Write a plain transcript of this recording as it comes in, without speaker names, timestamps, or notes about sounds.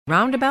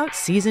Roundabout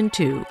Season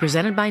 2,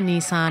 presented by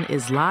Nissan,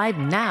 is live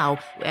now,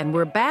 and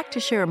we're back to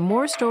share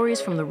more stories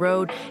from the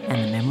road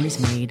and the memories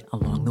made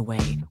along the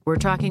way. We're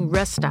talking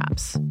rest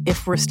stops,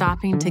 if we're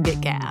stopping to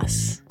get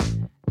gas.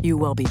 You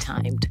will be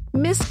timed.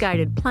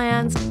 Misguided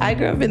plans. I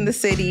grew up in the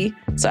city,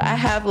 so I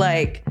have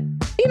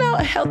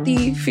a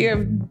healthy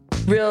fear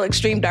of real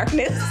extreme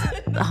darkness.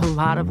 A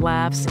lot of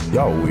laughs.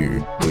 Y'all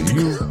weird, but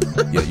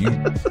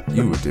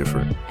you were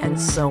different. And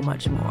so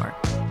much more.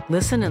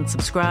 Listen and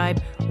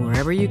subscribe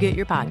wherever you get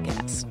your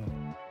podcasts.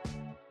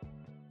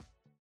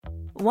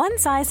 One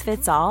size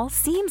fits all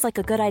seems like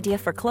a good idea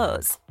for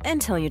clothes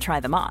until you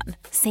try them on.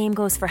 Same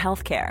goes for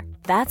healthcare.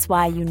 That's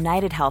why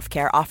United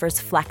Healthcare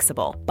offers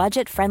flexible,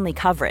 budget-friendly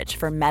coverage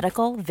for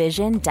medical,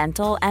 vision,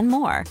 dental, and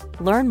more.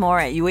 Learn more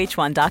at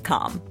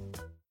UH1.com.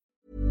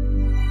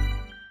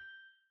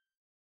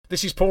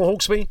 This is Paul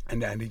Hawksby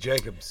and Andy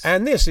Jacobs.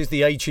 And this is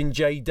the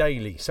H&J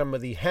Daily, some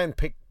of the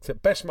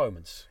hand-picked best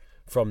moments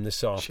from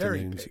this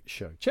afternoon's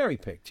show.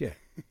 Cherry-picked, yeah.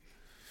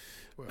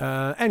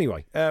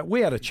 Anyway, we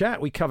had a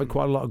chat. We covered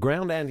quite a lot of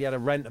ground. Andy had a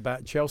rant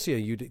about Chelsea,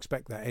 and you'd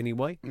expect that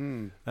anyway.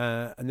 And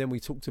then we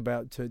talked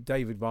about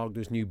David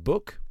Wagner's new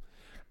book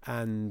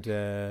and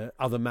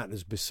other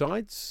matters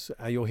besides.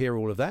 You'll hear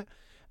all of that.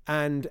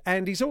 And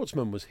Andy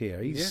Zaltzman was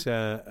here. He's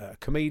a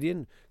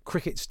comedian,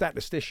 cricket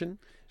statistician,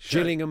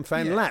 Gillingham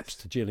fan,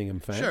 lapsed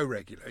Gillingham fan.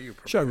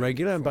 Show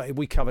regular, but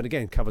we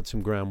covered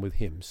some ground with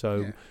him.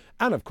 So,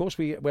 and of course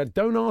we had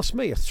Don't Ask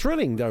Me, a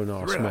thrilling Don't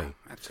Ask Me.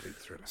 Absolute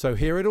thriller. So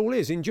here it all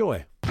is.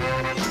 Enjoy.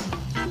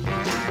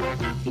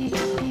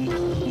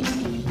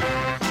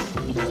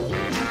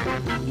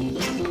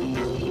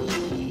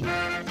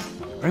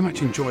 Very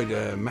much enjoyed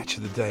Match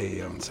of the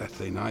Day on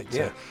Saturday night.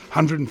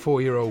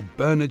 104-year-old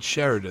Bernard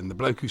Sheridan, the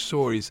bloke who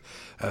saw his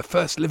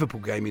first Liverpool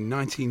game in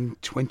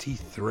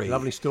 1923.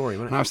 Lovely story,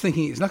 wasn't it? And I was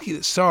thinking it's lucky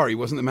that Sarri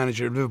wasn't the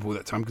manager of Liverpool at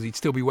that time, because he'd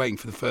still be waiting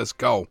for the first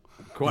goal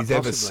he's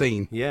ever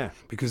seen. Yeah.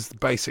 Because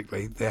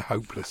basically they're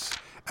hopeless.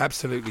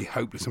 Absolutely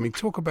hopeless. I mean,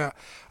 talk about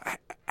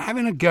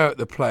having a go at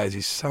the players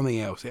is something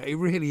else. It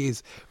really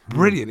is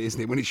brilliant,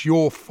 isn't it, when it's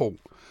your fault.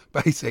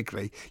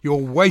 Basically, you're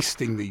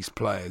wasting these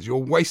players. You're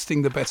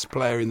wasting the best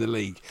player in the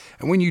league.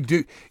 And when you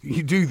do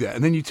that,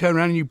 and then you turn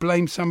around and you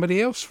blame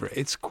somebody else for it,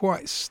 it's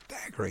quite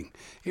staggering.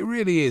 It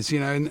really is,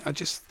 and I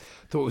just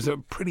thought it was a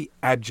pretty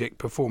abject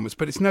performance.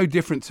 But it's no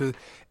different to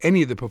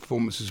any of the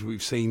performances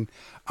we've seen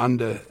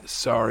under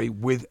Sarri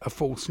with a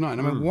false nine.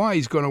 I mean, why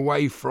he's gone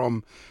away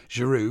from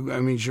Giroud.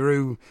 I mean,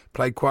 Giroud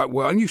played quite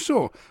well. And you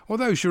saw,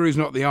 although Giroud's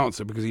not the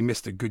answer because he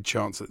missed a good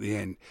chance at the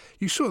end,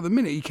 you saw the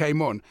minute he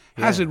came on,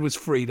 Hazard was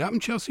freed up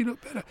and Chelsea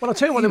looked better. Well, I'll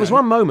tell you what, there was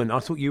one moment I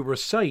thought you were a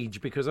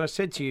sage, because I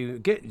said to you,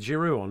 get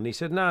Giroud on. And he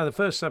said, no, the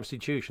first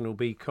substitution will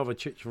be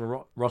Kovacic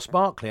for Ross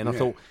Barkley. And I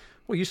thought,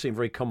 well, you seem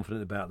very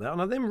confident about that.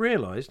 And I then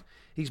realised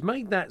he's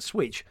made that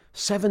switch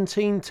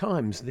 17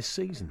 times this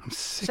season. I'm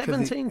sick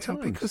 17 times.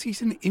 Because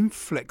he's an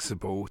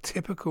inflexible,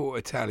 typical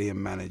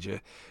Italian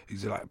manager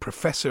who's like a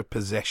professor of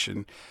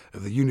possession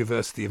of the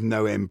University of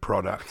No End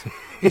product.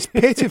 It's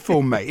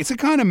pitiful, mate. It's a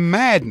kind of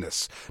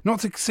madness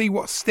not to see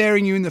what's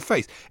staring you in the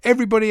face.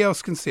 Everybody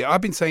else can see it.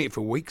 I've been saying it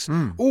for weeks.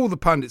 All the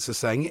pundits are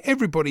saying it.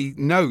 Everybody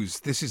knows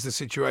this is the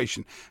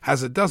situation.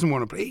 Hazard doesn't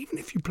want to play. Even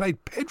if you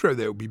played Pedro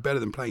there, it would be better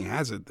than playing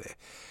Hazard there.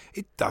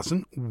 It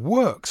doesn't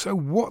work. So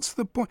what's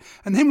the point?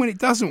 And then when it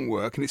doesn't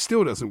work, and it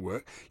still doesn't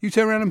work, you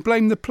turn around and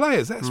blame the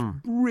players. That's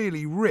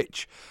really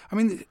rich. I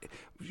mean,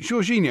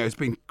 Jorginho has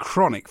been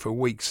chronic for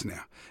weeks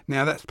now.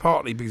 Now, that's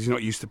partly because he's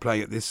not used to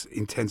playing at this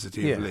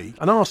intensity of league.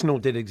 And Arsenal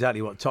did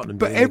exactly what Tottenham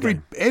did.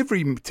 But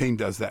every team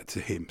does that to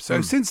him.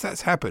 So since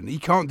that's happened, he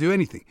can't do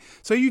anything.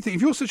 So you think,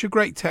 if you're such a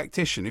great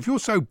tactician, if you're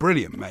so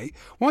brilliant, mate,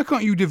 why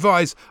can't you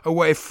devise a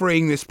way of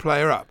freeing this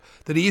player up,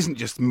 that he isn't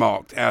just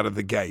marked out of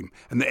the game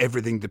and that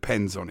everything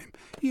depends on him?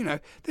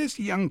 There's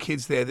young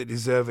kids there that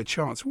deserve a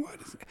chance.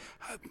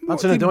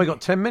 Hudson-Odoi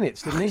got 10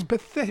 minutes, didn't he? It's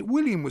pathetic.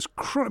 William was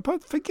chronic.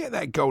 But forget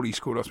that goal he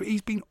scored last week.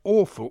 He's been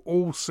awful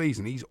all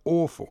season. He's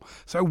awful.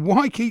 So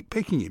why keep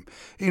picking him?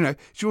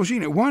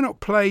 Jorginho, why not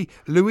play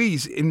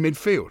Luiz in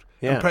midfield?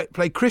 And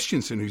play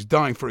Christensen, who's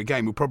dying for a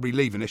game, will probably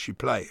leave unless you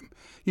play him.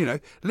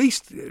 At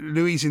least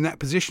Luiz in that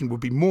position would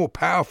be more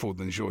powerful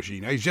than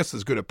Jorginho. He's just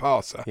as good a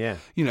passer. Yeah.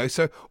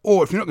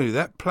 Or if you're not going to do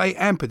that, play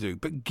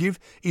Ampadu, but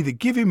either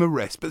give him a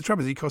rest. But the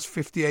trouble is, he costs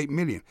 58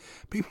 million.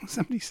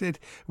 Somebody said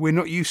we're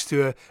not used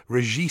to a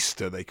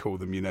regista, they call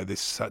them.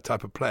 This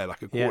type of player,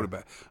 like a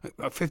quarterback.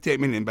 58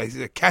 million,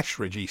 basically a cash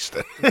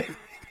regista.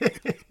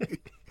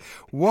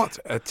 What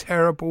a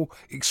terrible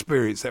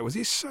experience that was.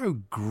 It's so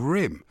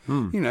grim,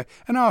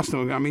 And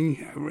Arsenal, I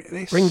mean...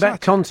 Bring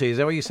back Conte, is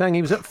that what you're saying?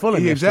 He was at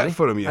Fulham yesterday. He was at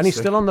Fulham yesterday. And he's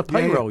still on the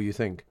payroll, you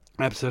think?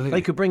 Absolutely.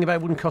 They could bring him back,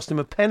 it wouldn't cost him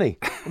a penny.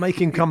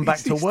 Make him come back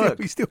to work.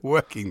 He's still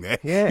working there.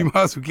 Yeah. You might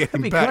as well get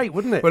him back. That'd be great,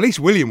 wouldn't it? Well, at least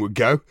William would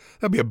go.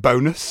 That'd be a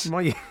bonus.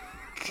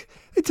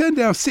 They turned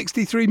down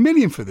 63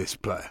 million for this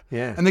player.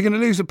 Yeah. And they're going to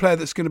lose a player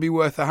that's going to be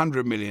worth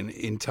 100 million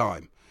in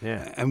time.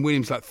 Yeah. And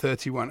Williams like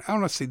 31.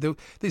 Honestly,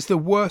 it's the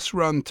worst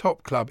run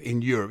top club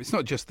in Europe. It's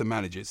not just the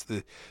manager, it's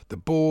the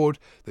board,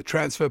 the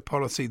transfer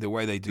policy, the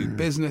way they do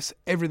business,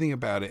 everything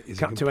about it is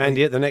Cut to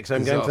Andy at the next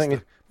home game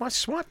thinking, my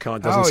swipe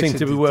card doesn't seem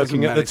to be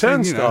working at the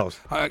turnstiles.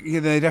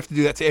 They'd have to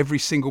do that to every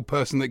single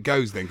person that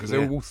goes then, because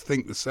they all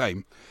think the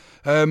same.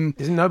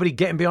 Isn't nobody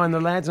getting behind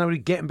the lads? Nobody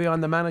getting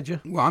behind the manager?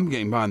 Well, I'm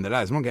getting behind the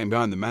lads. I'm not getting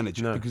behind the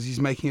manager because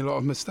he's making a lot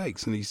of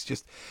mistakes, and he's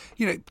just,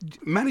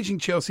 managing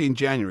Chelsea in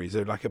January is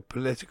like a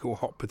political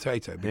hot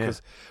potato,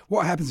 because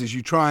what happens is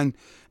you try and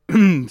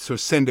sort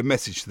of send a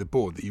message to the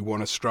board that you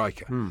want a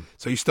striker.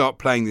 So you start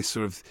playing this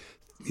sort of,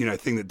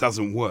 thing that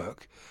doesn't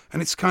work.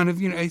 And it's kind of,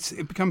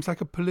 it becomes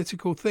like a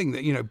political thing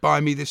that,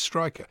 buy me this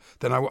striker,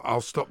 then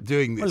I'll stop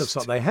doing this. Well, it looks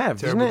like they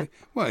have, doesn't it?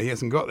 Well, he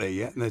hasn't got there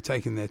yet, and they're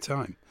taking their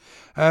time.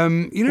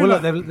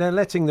 Look, they're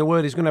letting the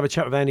word. He's going to have a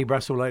chat with Andy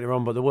Brassel later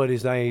on, but the word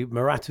is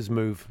Morata's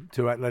move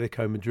to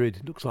Atletico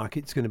Madrid looks like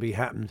it's going to be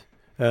happened.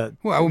 I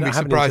wouldn't be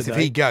surprised if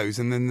he goes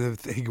and then the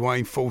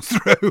Higuain falls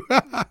through.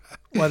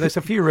 Well, there's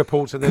a few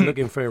reports that they're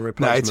looking for a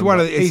replacement. No,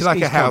 it's like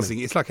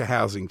a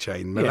housing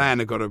chain. Milan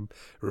have got to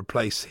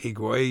replace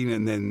Higuain,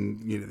 and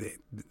then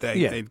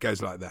it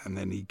goes like that, and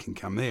then he can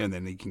come there, and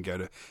then he can go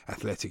to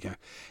Atletico.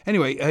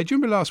 Anyway, do you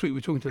remember last week we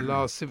were talking to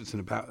Lars Sivertsen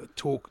about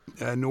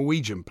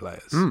Norwegian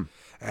players,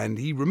 and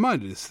he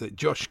reminded us that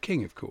Josh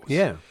King, of course,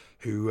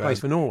 who plays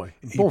for Norway,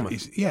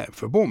 Bournemouth.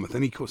 For Bournemouth,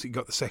 and of course he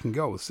got the second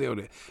goal, sealed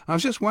it. I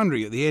was just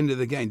wondering at the end of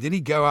the game, did he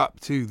go up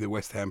to the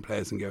West Ham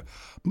players and go,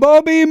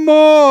 Bobby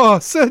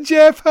Moore, Sir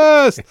Geoff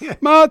Hurst,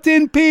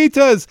 Martin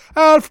Peters,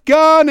 Alf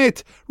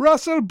Garnett,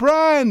 Russell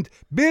Brand,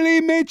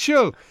 Billy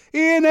Mitchell,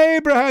 Ian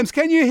Abrahams,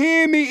 can you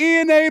hear me,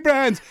 Ian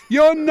Abrahams?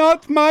 You're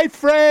not my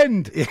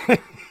friend.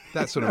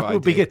 That sort of idea.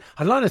 Would be good.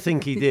 I'd like to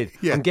think he did.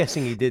 I'm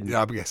guessing he didn't.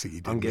 No, I'm guessing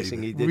he didn't.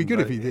 He did. It would be good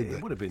if he did.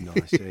 It would have been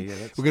nice.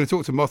 We're going to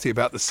talk to Motti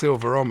about the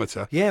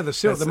silverometer. Yeah, the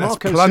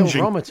Marco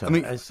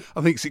silverometer.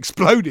 I think it's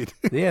exploded.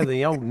 Yeah,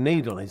 the old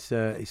needle is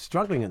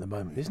struggling at the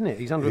moment, isn't it?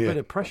 He's under a bit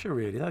of pressure,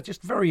 really. They're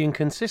just very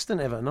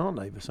inconsistent, Everton, aren't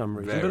they, for some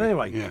reason? But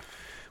anyway,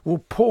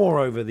 we'll pour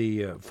over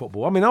the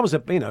football. I mean, I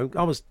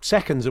was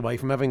seconds away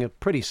from having a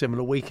pretty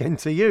similar weekend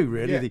to you,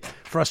 really. The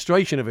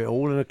frustration of it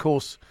all, and of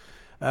course,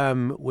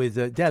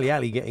 with Dele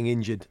Alli getting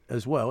injured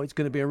as well, it's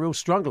going to be a real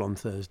struggle on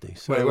Thursday.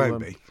 So, well, it won't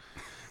be.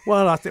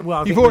 Well, I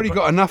you've already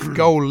got enough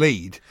goal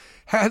lead.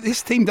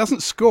 This team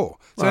doesn't score.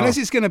 So unless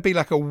it's going to be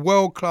like a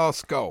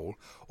world-class goal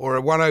or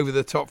a one over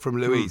the top from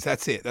Luiz,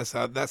 that's it. That's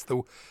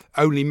the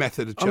only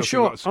method of Chelsea.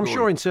 I'm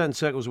sure in certain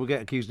circles we'll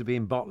get accused of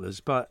being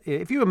bottlers. But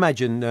if you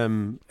imagine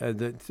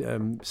that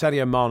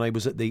Sadio Mane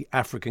was at the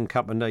African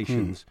Cup of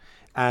Nations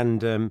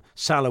and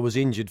Salah was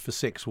injured for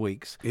 6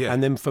 weeks,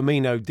 and then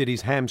Firmino did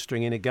his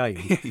hamstring in a game.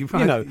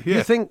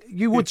 You think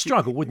you would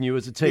struggle, wouldn't you,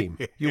 as a team?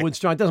 You would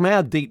struggle. It doesn't matter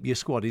how deep your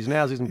squad is, and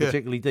ours isn't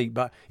particularly deep,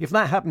 but if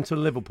that happened to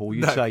Liverpool,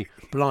 you'd say,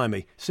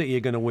 blimey, City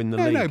are going to win the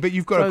league. No, but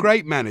you've got a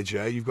great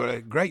manager, you've got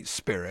a great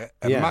spirit,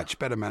 a much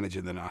better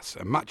manager than us,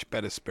 a much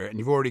better spirit, and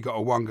you've already got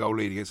a 1-goal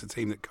lead against a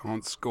team that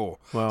can't score.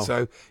 Well,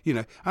 so,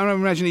 I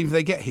don't imagine even if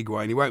they get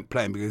Higuain, he won't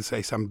play him because they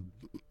say some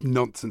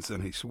nonsense,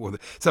 and he swore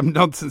some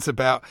nonsense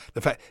about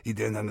the fact he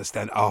didn't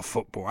understand our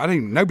football.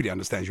 Nobody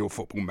understands your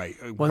football, mate.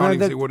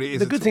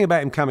 The good thing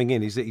about him coming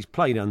in is that he's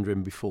played under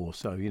him before,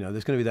 so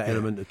there's going to be that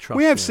element of trust.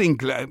 We have seen,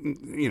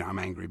 I'm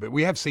angry, but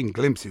we have seen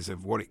glimpses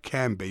of what it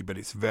can be, but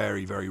it's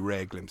very, very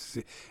rare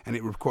glimpses, and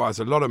it requires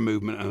a lot of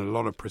movement and a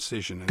lot of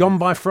precision. Gone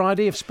by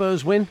Friday if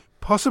Spurs win?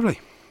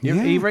 Possibly.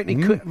 You reckon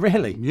he could?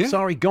 Really? Yeah.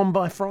 Sorry, gone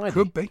by Friday?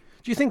 Could be.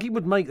 Do you think he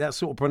would make that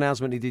sort of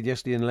pronouncement he did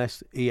yesterday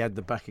unless he had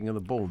the backing of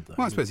the board, though?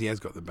 Well, I suppose he has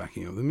got the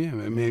backing of them, yeah.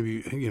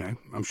 Maybe,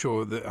 I'm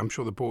sure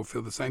the board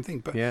feel the same thing.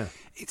 But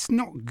it's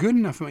not good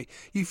enough for me.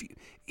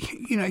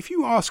 If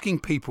you're asking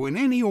people in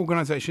any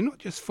organisation, not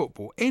just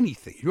football,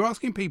 anything, if you're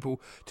asking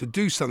people to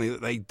do something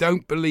that they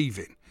don't believe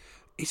in,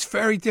 it's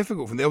very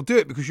difficult for them. They'll do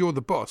it because you're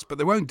the boss, but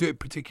they won't do it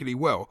particularly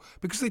well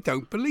because they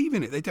don't believe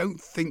in it. They don't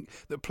think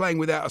that playing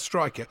without a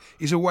striker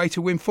is a way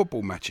to win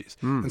football matches.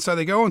 And so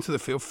they go onto the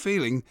field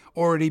feeling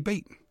already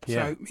beaten.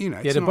 Yeah.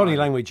 So, the body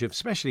language of,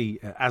 especially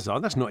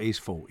Hazard, that's not his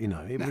fault, He was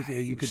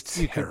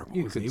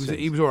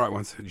all right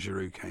once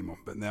Giroud came on,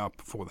 but now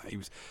before that he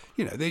was,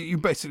 you're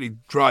basically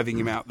driving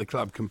him out the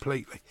club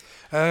completely.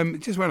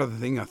 Just one other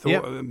thing I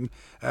thought,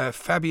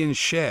 Fabian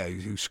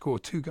Schär, who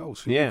scored 2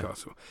 goals for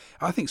Newcastle,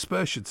 I think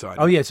Spurs should sign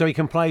him. Oh yeah, so he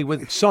can play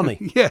with Sonny.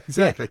 Yeah,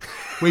 exactly.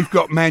 We've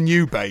got Man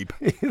U, babe.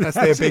 That's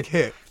their big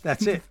hit.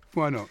 That's it.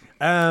 Why not?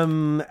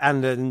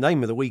 And the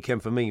name of the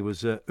weekend for me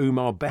was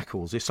Umar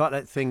Beckles. It's like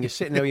that thing, you're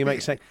sitting there, you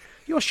make say,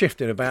 you're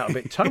shifting about a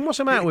bit, Tone. What's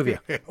the matter with you?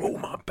 Oh,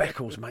 my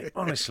Beckles, mate.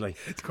 Honestly,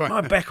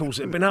 my Beckles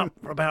have been up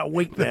for about a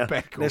week now.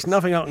 There's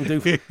nothing I can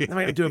do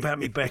about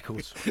me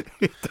Beckles.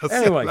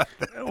 Anyway,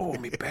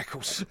 me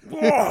Beckles.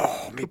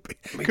 Oh,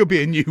 could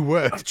be a new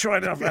word.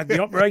 I've had the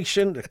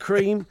operation, the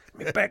cream,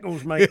 my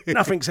Beckles, mate.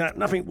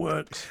 Nothing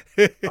works.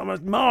 I'm a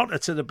martyr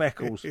to the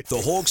Beckles. The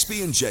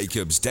Hawksbee and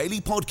Jacobs Daily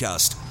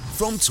Podcast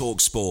from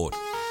TalkSport.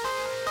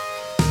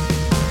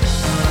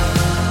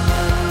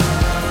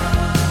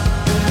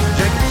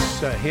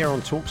 Say, here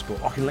on TalkSport,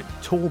 Auchinleck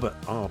Talbot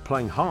are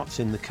playing Hearts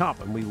in the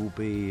Cup, and we will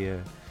be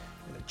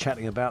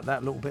chatting about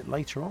that a little bit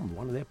later on,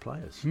 one of their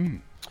players.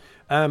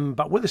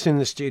 But with us in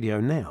the studio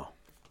now,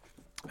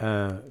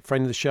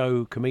 friend of the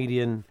show,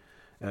 comedian,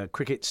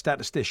 cricket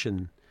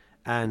statistician,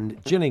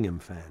 and Gillingham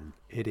fan.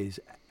 It is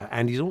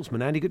Andy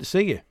Zaltzman. Andy, good to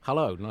see you.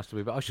 Hello, nice to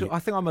be back. I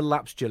think I'm a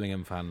lapsed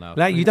Gillingham fan now.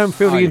 Now, you don't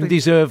feel you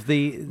deserve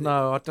the...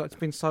 No, it's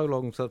been so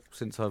long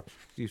since I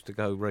used to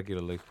go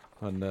regularly.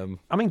 And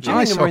I mean,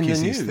 ice Gillingham are in the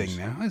hockey's news. his thing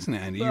now, isn't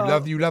it, Andy?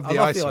 Well, You love the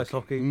I ice love the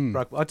hockey.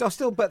 ice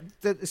hockey. But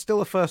it's still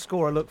the first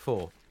score I look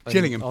for.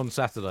 Gillingham. On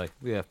Saturday,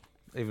 yeah.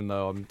 Even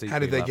though I'm deeply How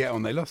did they lapsed. get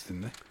on? They lost,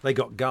 didn't they? They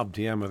got gubbed,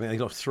 yeah. I think they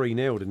lost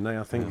 3-0, didn't they?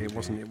 I think it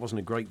wasn't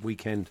a great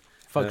weekend.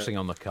 Focusing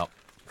on the cup.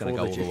 Going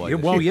to go all the way. Yeah,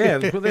 well, yeah,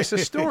 but there's a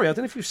story. I don't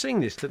know if you've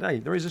seen this today.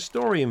 There is a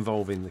story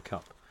involving the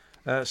Cup.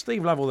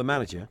 Steve Lovell, the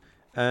manager,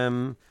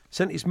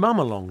 sent his mum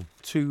along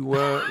to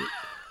watch.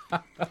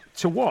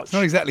 It's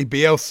not exactly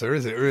Bielsa,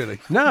 is it, really?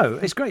 No,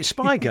 it's great.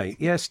 Spygate.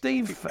 Yeah,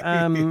 Steve,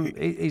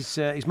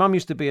 his mum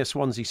used to be a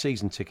Swansea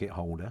season ticket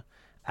holder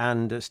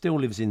and still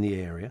lives in the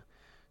area.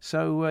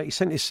 So he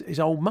sent his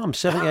old mum,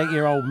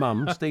 78-year-old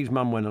mum. Steve's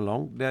mum went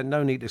along. There had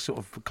no need to sort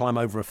of climb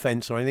over a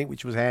fence or anything,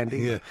 which was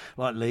handy,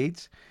 like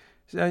Leeds.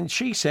 And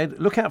she said,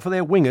 look out for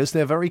their wingers,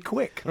 they're very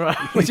quick. Right.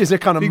 Which is a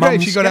kind of mum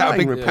She got out a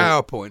big report.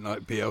 PowerPoint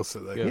like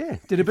Bielsa, though. Yeah,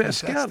 did a bit of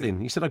scouting.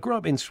 He said, I grew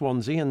up in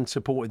Swansea and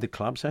supported the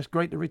club, so it's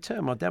great to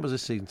return. My dad was a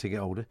season ticket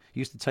holder.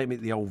 He used to take me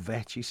to the old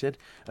vet, he said.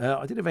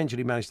 I did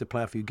eventually manage to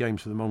play a few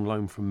games for them on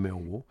loan from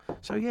Millwall.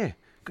 So, yeah.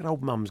 Good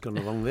old mum's gone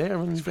along there.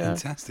 And, it's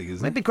fantastic,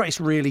 isn't it? It'd be great.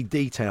 It's really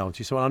detailed.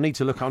 She said, well, I need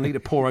to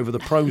pour over the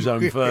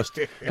Prozone first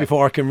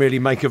before I can really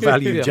make a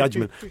value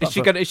judgment. Is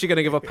she going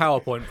to give a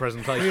PowerPoint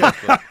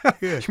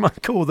presentation? She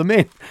might call them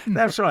in.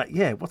 That's right.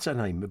 Yeah. What's her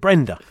name?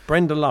 Brenda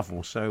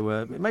Lovell.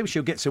 So maybe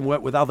she'll get some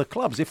work with other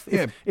clubs if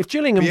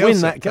Gillingham Bielsa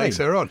win that game. takes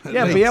her on.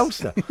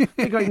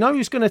 Bielsa. Great. No,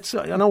 who's going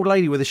to an old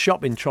lady with a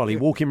shopping trolley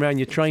walking around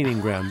your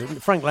training ground?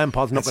 Frank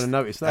Lampard's not going to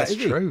notice that. That's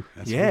true.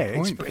 That's a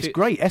good point. It's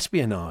great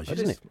espionage,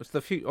 isn't it? It's the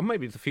future, or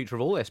maybe the future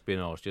of all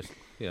espionage. Just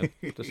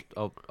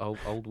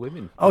old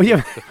women. Oh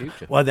yeah. The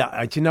future. Well, do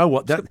you know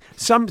what?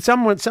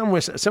 Someone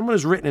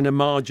has written in a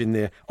margin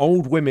there,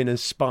 old women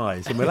as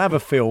spies, and we'll have a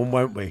film,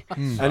 won't we?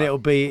 And it'll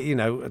be,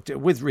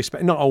 with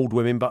respect, not old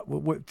women, but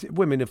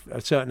women of a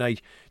certain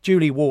age.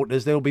 Julie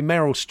Waters. There'll be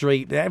Meryl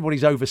Streep.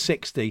 Everybody's over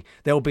 60.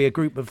 There'll be a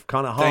group of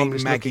kind of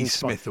harmless looking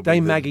spies.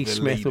 Dame Maggie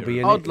Smith will be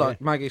in it. I'd like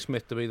Maggie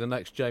Smith to be the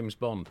next James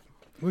Bond.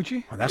 Would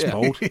you? Oh, that's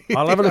bold.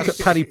 I'll have a look at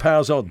Paddy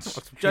Power's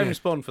odds. James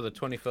Bond for the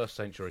 21st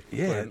century.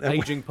 Yeah. An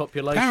ageing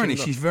population. Apparently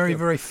she's very,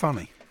 very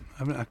funny.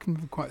 I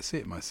couldn't quite see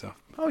it myself.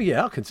 Oh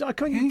yeah, I can.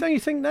 Don't you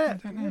think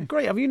that?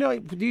 Great. Do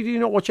you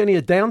not watch any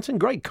of Downton?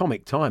 Great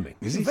comic timing.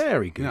 Is it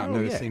very good? No, I've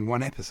never seen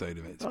one episode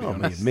of it. To be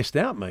honest. You've missed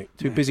out, mate.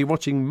 Too busy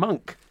watching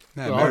Monk.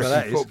 No,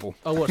 American football.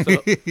 I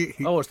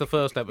watched the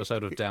first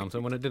episode of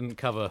Downton when it didn't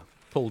cover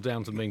Paul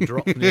Downton being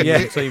dropped from the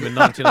team in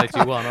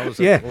 1981. I was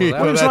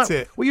that's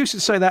it. We used to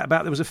say that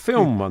about, there was a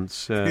film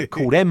once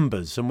called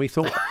Embers, and we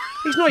thought,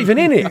 he's not even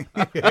in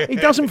it. He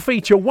doesn't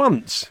feature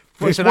once.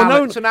 Well, it's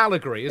an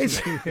allegory,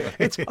 isn't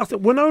it? I thought,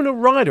 Winona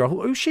Ryder,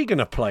 who's she going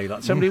to play?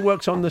 Like somebody who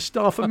works on the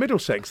staff of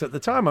Middlesex at the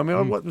time. I mean,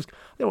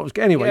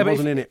 anyway, he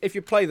wasn't in it. If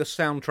you play the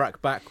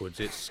soundtrack backwards,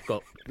 it's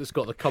got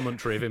the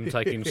commentary of him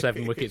taking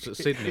 7 wickets at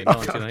Sydney in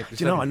 1987.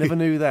 Do you know, I never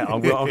knew that.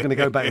 I'm going to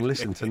go back and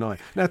listen tonight.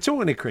 Now,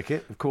 talking of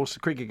cricket, of course,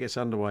 cricket gets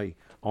underway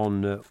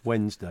on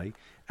Wednesday,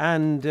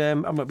 and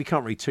we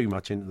can't read too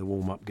much into the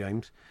warm-up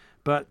games,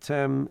 but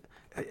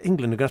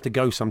England are going to have to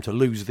go some to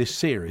lose this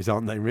series,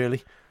 aren't they,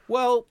 really?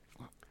 Well,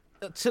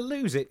 to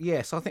lose it,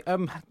 yes. I think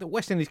the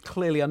West Indies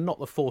clearly are not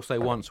the force they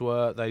once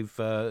were.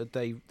 But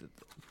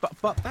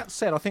that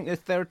said, I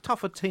think they're a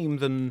tougher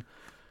team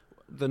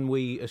than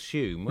we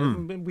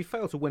assume. We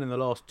failed to win in the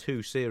last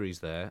 2 series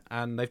there,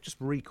 and they've just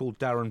recalled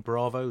Darren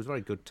Bravo, who's a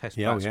very good test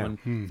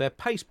batsman. Their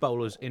pace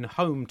bowlers in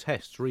home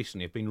tests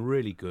recently have been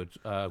really good.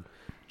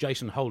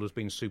 Jason Holder's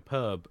been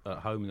superb at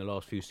home in the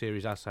last few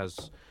series, as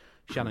has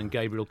Shannon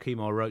Gabriel.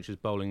 Kemar Roach is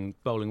bowling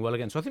well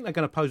again. So I think they're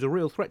going to pose a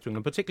real threat to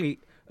England, particularly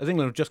as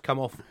England have just come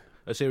off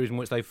a series in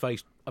which they've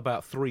faced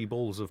about 3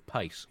 balls of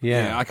pace.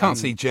 Yeah, I can't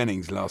see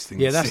Jennings lasting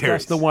the series.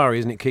 That's the worry,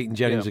 isn't it? Keaton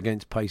Jennings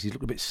against pace. He's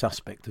looked a bit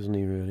suspect, doesn't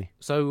he, really?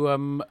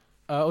 So,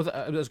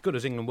 as good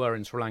as England were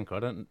in Sri Lanka,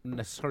 I don't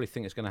necessarily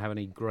think it's going to have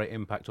any great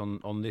impact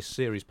on this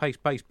series. Pace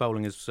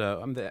bowling is...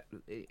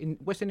 in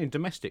West Indian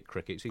domestic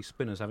cricket, see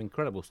spinners have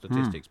incredible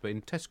statistics, but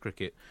in Test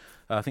cricket,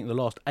 I think the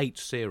last 8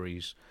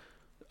 series...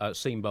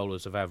 seam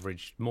bowlers have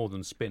averaged more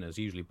than spinners,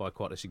 usually by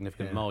quite a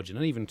significant margin.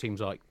 And even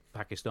teams like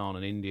Pakistan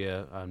and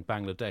India and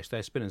Bangladesh,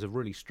 their spinners have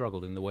really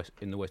struggled in the West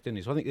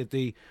Indies. So I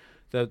think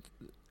that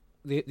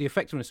the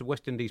effectiveness of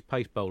West Indies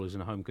pace bowlers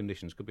in home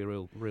conditions could be a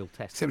real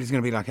test. Except it's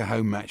going to be like a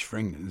home match for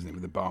England, isn't it,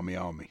 with the Barmy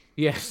Army?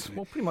 Yes,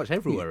 well, pretty much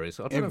everywhere is.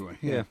 I don't Everywhere,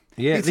 know.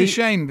 yeah. It's a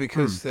shame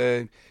because,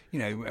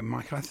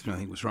 Michael Atherton, I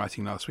think, was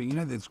writing last week,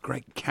 there's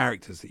great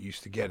characters that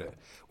used to get at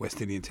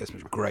West Indian Test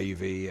match,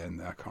 Gravy,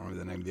 and I can't remember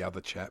the name of the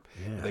other chap.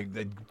 Yeah.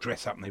 They'd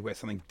dress up and they'd wear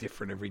something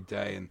different every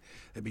day, and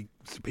there'd be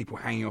people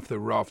hanging off the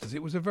rafters.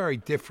 It was a very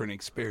different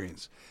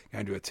experience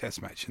going to a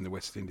Test match in the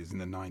West Indies in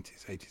the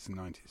 80s and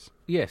 90s.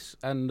 Yes,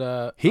 and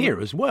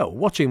here as well,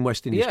 watching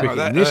West Indies cricket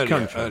in this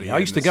country. I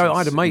used to go. I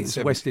had a mate,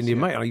 West Indian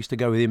mate. I used to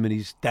go with him and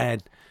his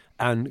dad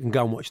and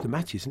go and watch the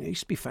matches, and it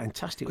used to be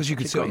fantastic. Because you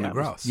could sit on the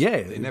grass.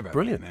 Yeah, they never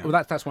brilliant.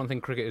 Well, that's one thing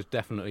cricket has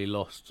definitely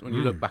lost. When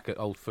you look back at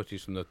old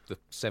footage from the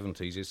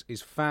 70s,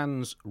 is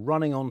fans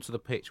running onto the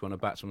pitch when a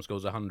batsman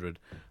scores 100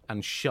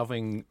 and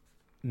shoving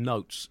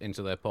notes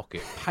into their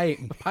pocket,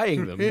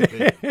 paying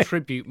them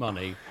tribute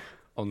money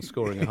on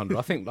scoring 100.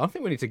 I think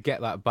we need to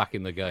get that back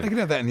in the game. They can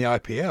have that in the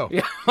IPL.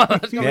 Yeah,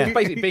 it's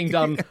basically being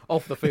done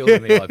off the field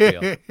in the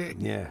IPL.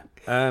 Yeah.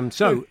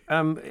 So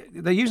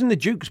they're using the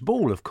Duke's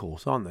ball, of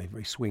course, aren't they?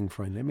 Very swing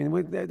friendly. I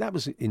mean, that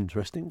was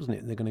interesting, wasn't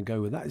it? They're going to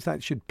go with that.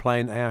 That should play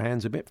in our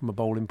hands a bit from a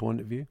bowling point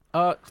of view.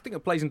 I think it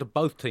plays into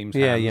both teams'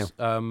 hands.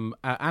 Yeah.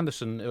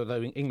 Anderson,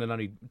 although England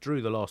only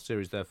drew the last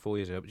series there 4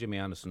 years ago, but Jimmy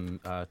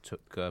Anderson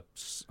took, I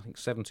think,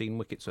 17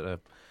 wickets at a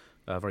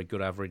very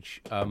good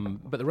average.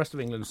 But the rest of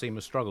England's team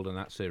has struggled in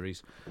that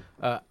series.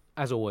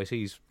 As always,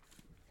 he's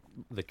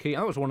the key.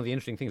 That was one of the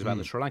interesting things about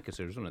the Sri Lanka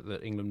series, wasn't it?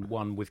 That England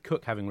won with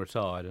Cook having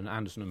retired, and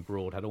Anderson and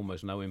Broad had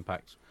almost no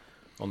impact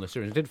on the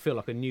series. It did feel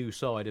like a new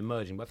side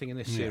emerging, but I think in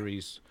this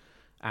series,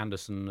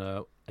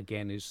 Anderson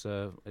again is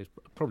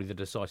probably the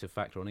decisive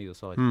factor on either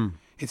side.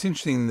 It's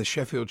interesting in the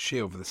Sheffield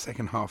Shield for the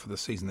second half of the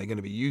season, they're going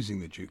to be using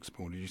the Duke's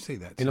ball. Did you see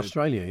that? In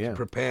Australia, yeah. To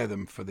prepare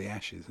them for the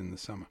Ashes in the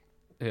summer.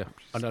 Yeah,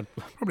 I know.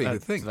 Probably a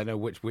good thing. Do they know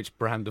which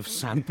brand of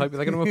sandpaper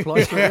they're going to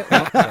apply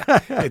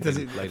to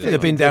it? They've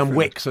been down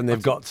Wicks and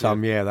they've got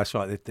some. Yeah, that's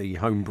right. The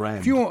home brand.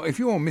 If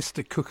you're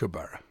Mr.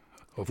 Kookaburra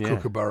of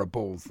Kookaburra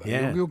balls, though,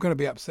 you're going to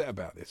be upset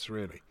about this,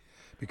 really,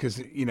 because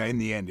in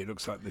the end it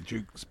looks like the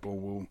Duke's ball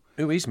will.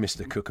 Who is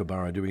Mr.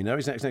 Kookaburra? Do we know?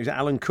 Is that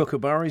Alan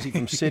Kookaburra? Is he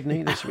from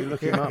Sydney? Should we look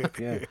him up?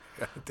 Yeah,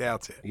 I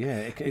doubt it.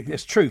 Yeah,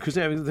 it's true because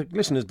the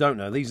listeners don't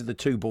know. These are the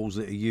two balls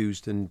that are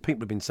used, and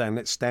people have been saying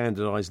let's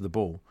standardise the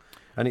ball.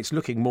 And it's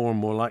looking more and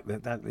more like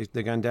that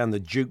they're going down the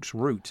Duke's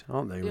route,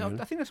 aren't they? Yeah,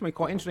 really? I think that's something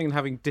quite interesting in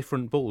having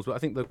different balls. But I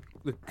think the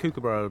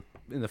Kookaburra,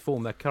 in the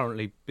form they're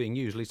currently being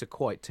used, leads to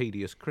quite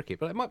tedious cricket.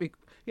 But it might be,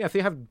 if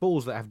you have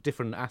balls that have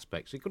different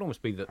aspects, it could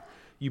almost be that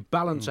you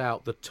balance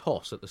out the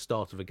toss at the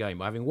start of a game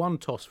by having one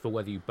toss for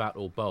whether you bat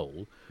or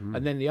bowl,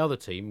 and then the other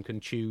team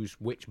can choose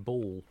which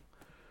ball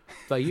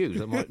they use.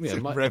 It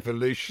might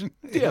revolution.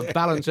 Yeah,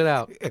 balance it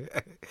out.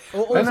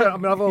 Also,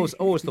 I've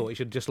always thought you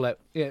should just let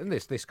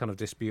this kind of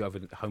dispute over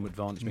home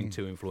advantage being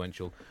too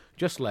influential.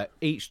 Just let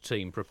each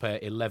team prepare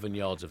 11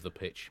 yards of the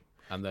pitch,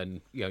 and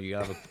then you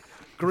have a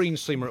green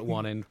seamer at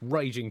one end,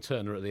 raging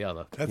turner at the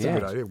other. That's a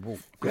good idea.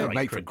 Well,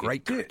 made for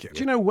great cricket. Do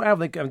you know how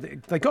they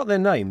got their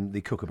name?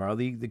 The Kookaburra.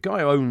 The guy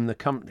who owned the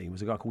company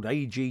was a guy called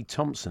A.G.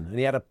 Thompson, and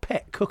he had a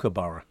pet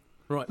Kookaburra.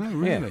 Right. Oh,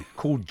 really? Yeah,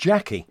 called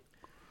Jackie.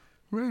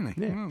 Really?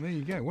 Yeah. Well, there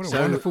you go. What a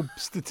wonderful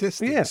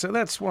statistic. Yeah, so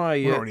that's why...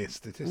 not really a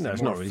statistic. No,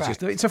 it's not really.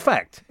 It's a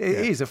fact. It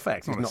is a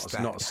fact. It's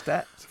not a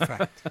stat. It's a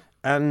fact.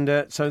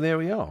 And so there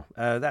we are.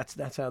 That's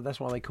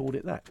why they called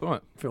it that.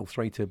 Right. Feel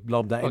free to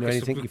lob that into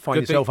anything you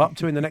find yourself up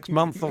to in the next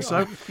month or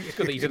so,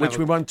 which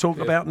we won't talk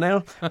about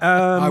now.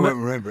 I won't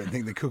remember it. I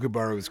think the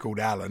Kookaburra was called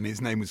Alan.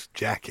 His name was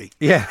Jackie.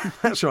 Yeah,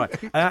 that's right.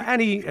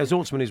 Annie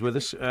Zaltzman is with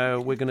us.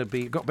 We're going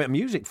to got a bit of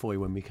music for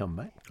you when we come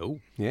back. Oh.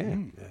 Yeah.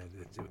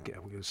 We're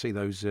going to see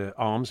those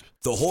arms.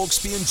 The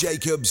Hawksbee and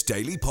Jacobs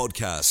Daily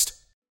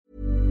Podcast.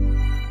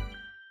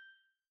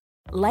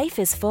 Life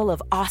is full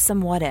of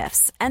awesome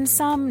what-ifs, and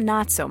some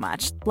not so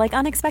much, like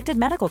unexpected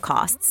medical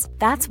costs.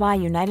 That's why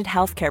United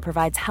Healthcare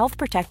provides Health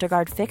Protector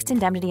Guard fixed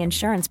indemnity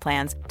insurance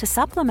plans to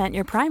supplement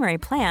your primary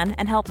plan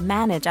and help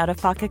manage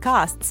out-of-pocket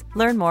costs.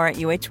 Learn more at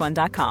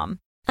uh1.com.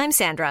 I'm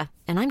Sandra,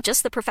 and I'm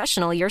just the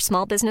professional your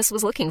small business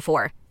was looking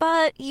for.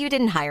 But you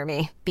didn't hire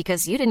me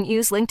because you didn't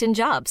use LinkedIn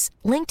Jobs.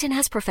 LinkedIn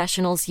has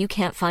professionals you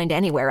can't find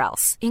anywhere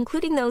else,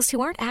 including those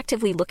who aren't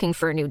actively looking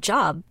for a new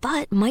job,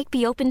 but might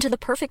be open to the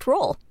perfect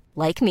role,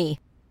 like me.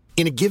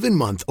 In a given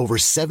month, over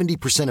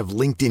 70% of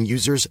LinkedIn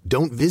users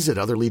don't visit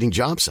other leading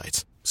job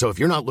sites. So if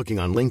you're not looking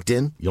on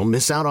LinkedIn, you'll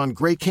miss out on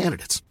great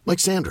candidates like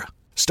Sandra.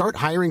 Start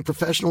hiring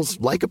professionals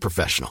like a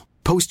professional.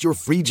 Post your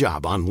free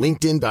job on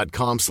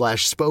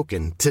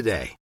linkedin.com/spoken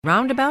today.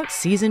 Roundabout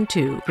Season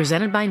 2,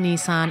 presented by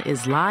Nissan,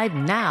 is live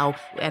now,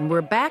 and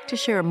we're back to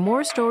share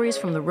more stories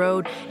from the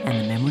road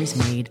and the memories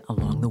made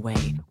along the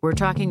way. We're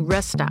talking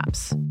rest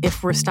stops.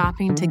 If we're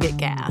stopping to get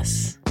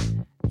gas,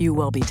 you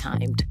will be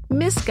timed.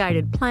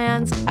 Misguided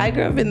plans. I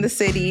grew up in the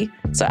city,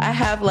 so I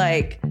have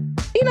a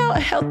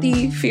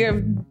healthy fear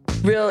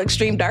of real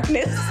extreme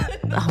darkness.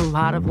 A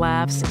lot of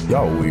laughs.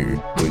 Y'all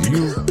weird, but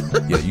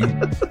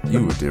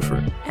you were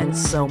different. And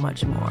so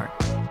much more.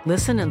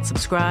 Listen and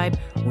subscribe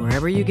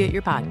wherever you get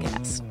your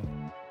podcasts.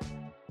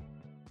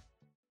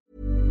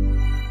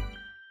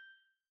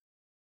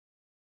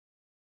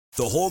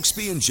 The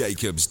Hawksby and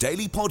Jacobs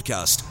Daily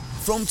Podcast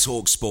from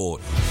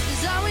TalkSport.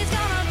 There's always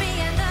gonna be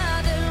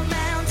another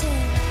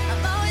mountain.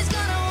 I'm always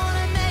gonna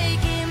wanna make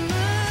it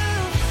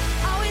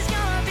move. Always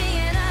gonna be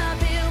an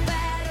uphill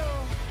battle.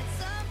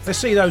 Let's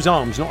see those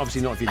arms. Obviously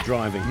not if you're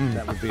driving.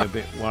 That would be a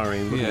bit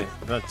worrying, wouldn't it?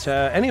 But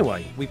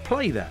anyway, we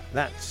play that.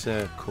 That's,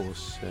 of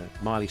course,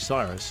 Miley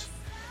Cyrus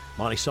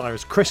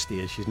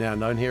Christie, as she's now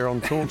known here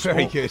on TalkSport.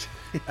 Very good.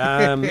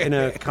 In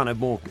a kind of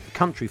more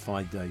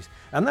countrified days.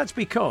 And that's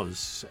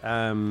because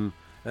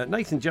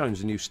Nathan Jones,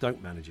 the new Stoke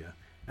manager,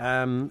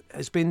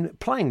 has been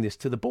playing this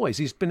to the boys.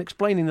 He's been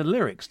explaining the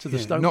lyrics to the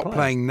Stoke not players.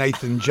 playing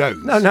Nathan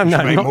Jones. No,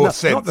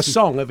 not the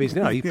song of his.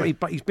 No,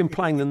 but he's been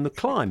playing them The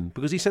Climb,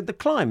 because he said The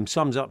Climb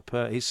sums up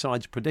his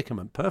side's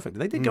predicament perfectly.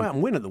 They did go out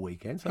and win at the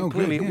weekend, so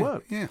clearly it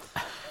worked. Yeah.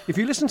 If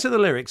you listen to the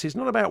lyrics, it's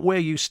not about where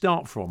you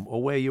start from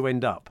or where you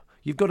end up.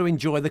 You've got to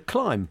enjoy the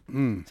climb.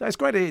 So it's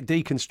great to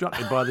get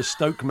deconstructed by the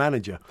Stoke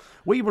manager.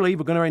 We believe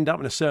we're going to end up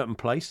in a certain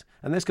place,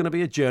 and there's going to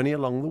be a journey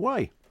along the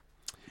way.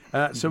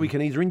 So we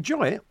can either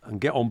enjoy it and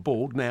get on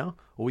board now,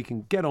 or we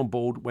can get on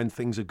board when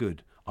things are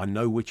good. I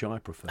know which I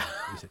prefer.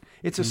 He said.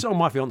 It's a song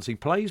my fiancée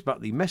plays,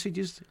 but the message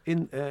is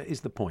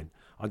the point.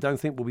 I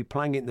don't think we'll be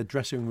playing it in the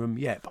dressing room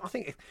yet. But I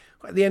think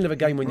at the end of a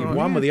game when you've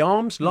won with the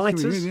arms,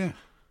 lighters...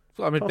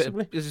 I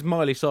mean, is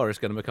Miley Cyrus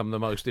going to become the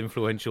most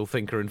influential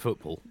thinker in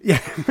football? Yeah,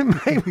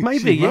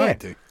 maybe, yeah.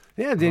 do.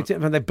 Yeah,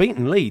 they've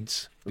beaten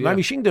Leeds.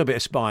 Maybe she can do a bit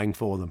of spying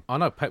for them. I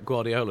know Pep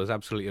Guardiola's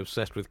absolutely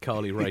obsessed with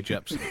Carly Rae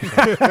Jepsen.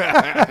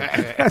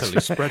 Totally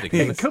spreading.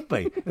 It could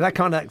be. That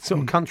kind of sort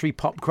of country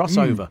pop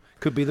crossover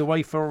could be the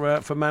way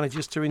for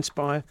managers to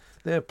inspire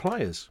their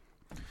players.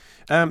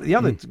 The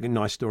other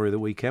nice story of the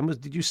weekend was,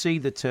 did you see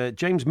that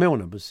James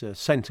Milner was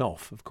sent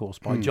off, of course,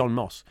 by John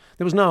Moss?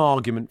 There was no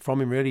argument from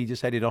him, really. He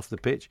just headed off the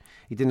pitch.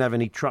 He didn't have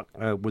any truck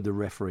with the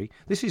referee.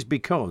 This is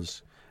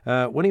because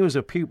when he was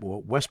a pupil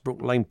at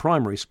Westbrook Lane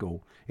Primary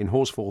School in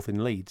Horsforth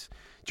in Leeds,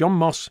 John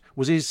Moss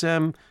was his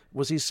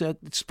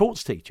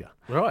sports teacher.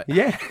 Right.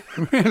 Yeah.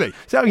 Really?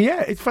 So,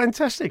 yeah, it's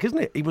fantastic, isn't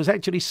it? He was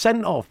actually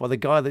sent off by the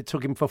guy that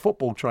took him for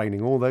football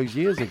training all those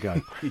years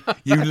ago.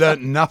 You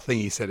learnt nothing,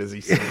 he said, as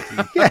he said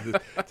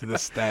to the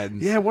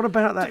stands. Yeah, what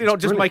about that? Did you not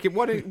just make him...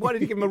 Why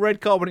did you give him a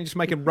red card? Why didn't you just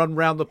make him run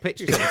round the pitch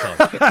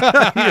sometimes?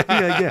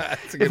 Yeah.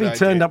 If he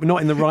turned up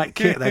not in the right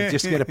kit, they'd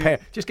just get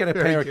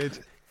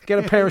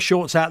a pair of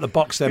shorts out of the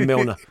box then,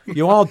 Milner.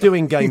 You are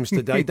doing games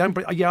today. I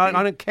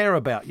don't care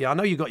about you. I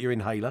know you got your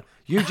inhaler.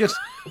 You just...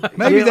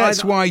 Maybe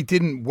that's why he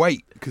didn't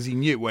wait, because he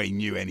knew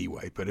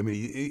anyway. But, I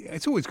mean,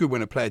 it's always good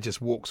when a player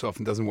just walks off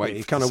and doesn't wait he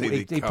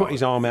he put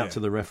his arm out to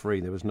the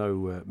referee. There was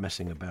no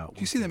messing about.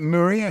 Do you see that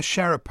Maria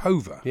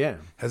Sharapova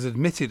has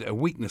admitted a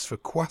weakness for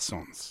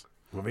croissants?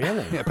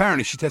 Really? Yeah,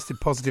 apparently she tested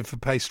positive for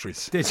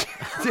pastries. Did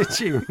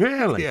she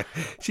really? Yeah.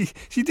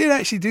 She did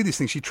actually do this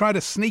thing. She tried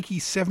a sneaky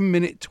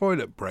 7-minute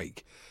toilet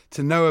break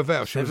to no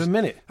avail. 7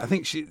 minutes? I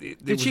think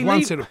Did she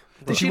leave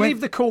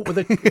the court with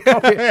a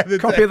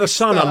copy of The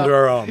Sun under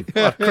her arm?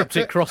 A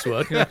cryptic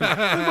crossword.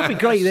 It would be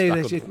great.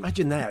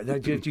 Imagine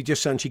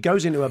that. She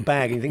goes into her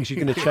bag and thinks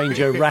she's going to change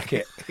her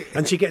racket,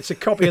 and she gets a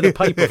copy of the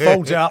paper,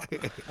 folds it up,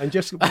 and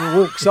just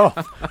walks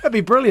off. That'd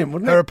be brilliant,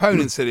 wouldn't it? Her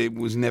opponent said it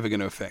was never going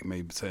to affect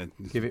me, so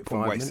give it 5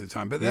 minutes. Waste of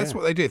time. But that's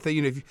what they do.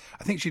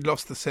 I think she'd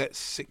lost the set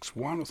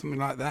 6-1 or something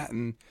like that,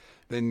 and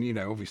then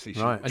obviously she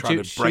tried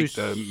to break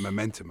the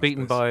momentum.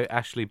 Beaten by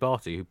Ashley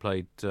Barty, who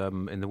played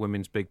in the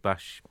Women's Big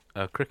Bash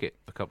cricket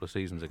a couple of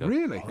seasons ago.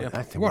 Really?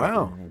 Yeah.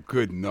 Wow.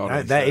 Good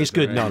knowledge. That is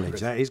good knowledge.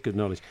 That is good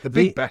knowledge. The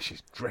Big Bash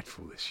is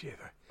dreadful this year,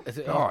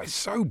 though. It's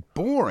so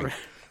boring.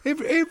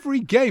 Every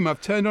game I've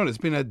turned on has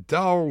been a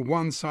dull,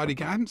 one-sided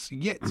game. I haven't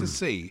yet to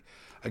see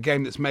a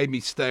game that's made me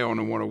stay on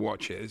and want to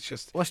watch it. It's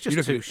just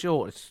too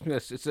short.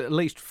 It's at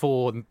least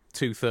 4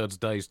 2/3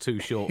 days too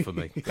short for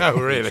me. Oh,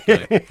 really?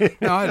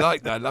 No, I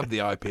like that. I love the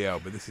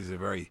IPL, but this is a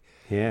very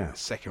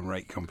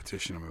second-rate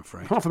competition, I'm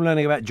afraid. Apart from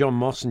learning about John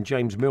Moss and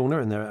James Milner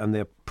and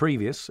their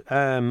previous,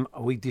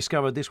 we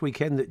discovered this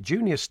weekend that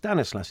Junior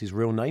Stanislas'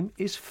 real name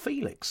is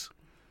Felix.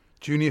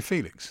 Junior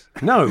Felix?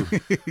 No,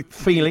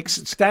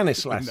 Felix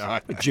Stanislas.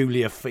 No,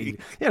 Julia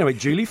Felix. Anyway,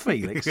 Julie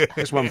Felix.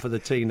 That's one for the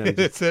teenagers.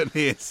 It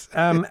certainly is.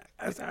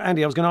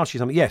 Andy, I was going to ask you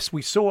something. Yes,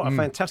 we saw a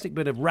fantastic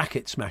bit of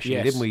racket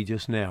smashing, didn't we,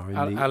 just now?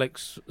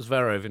 Alex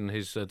Zverev in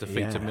his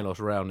defeat to Milos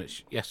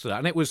Raonic yesterday.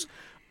 And it was...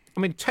 I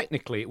mean,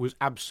 technically, it was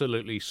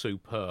absolutely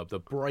superb. The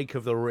break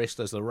of the wrist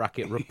as the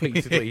racket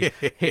repeatedly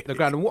hit the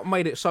ground. And what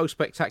made it so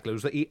spectacular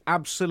was that he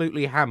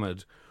absolutely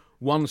hammered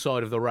one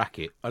side of the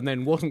racket and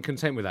then wasn't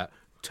content with that.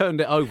 Turned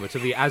it over to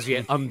the as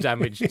yet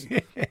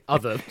undamaged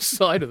other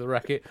side of the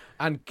racket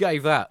and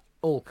gave that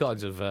all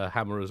kinds of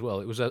hammer as well.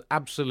 It was an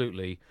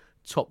absolutely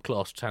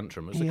top-class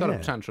tantrum. It's the kind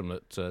of tantrum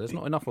that there's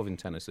not enough of in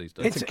tennis these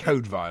days. It's a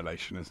code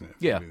violation, isn't it?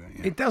 Yeah.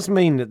 It does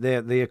mean that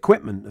the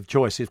equipment of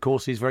choice, of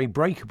course, is very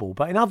breakable.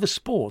 But in other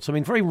sports, I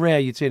mean, very rare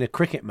you'd see in a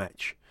cricket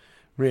match,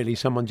 really.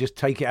 Someone just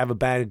take it, have a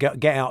bag,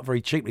 get out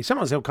very cheaply.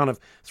 Sometimes they'll kind of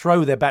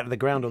throw their bat to the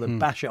ground or they'll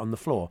bash it on the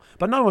floor.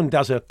 But no one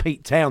does a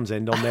Pete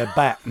Townsend on their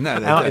bat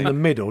out in the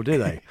middle, do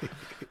they?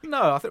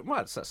 No, I think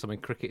that's something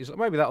cricket is.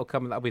 Maybe that'll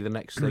come. That'll be the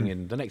next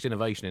thing the next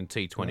innovation in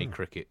T20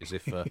 cricket. Is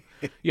if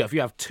if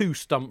you have two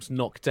stumps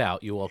knocked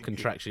out, you are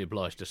contractually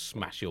obliged to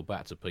smash your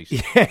bat to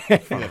pieces in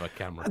front of a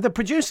camera. The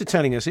producer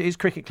telling us at his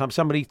cricket club,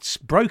 somebody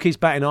broke his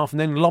bat in half and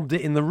then lobbed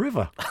it in the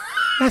river.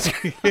 That's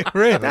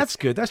Really? That's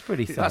good. That's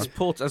pretty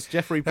thorough. As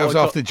Jeffrey That was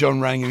Boycott, after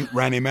John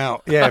ran him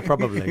out. Yeah,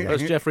 probably.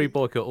 as Jeffrey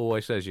Boycott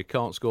always says, you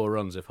can't score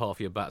runs if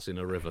half your bat's in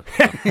a river.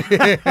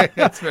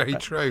 That's very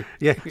true.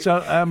 Yeah.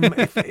 So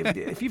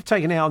if you've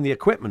taken out on the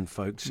equipment,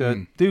 folks,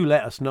 do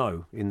let us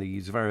know in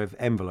the Zverev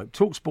envelope.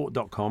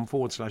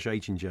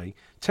 Talksport.com/H&J.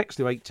 Text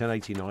to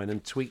 81089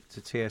 and tweet to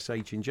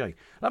TSH&J.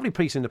 Lovely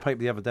piece in the paper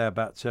the other day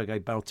about Sergei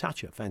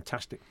Baltacha,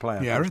 fantastic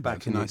player. Yeah, I read back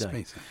that. in It's a the nice day.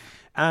 piece.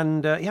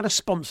 And he had a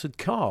sponsored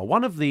car.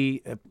 One of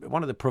the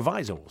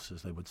provisos,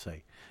 as they would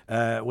say,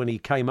 when he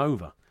came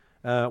over,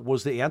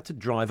 was that he had to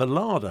drive a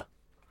Lada.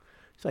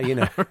 So,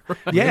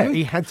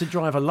 he had to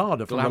drive a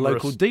Lada from a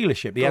local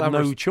dealership. He had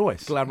no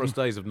choice. Glamorous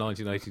days of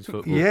 1980s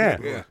football.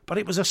 Yeah. But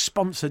it was a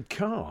sponsored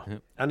car. Yeah.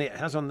 And it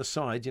has on the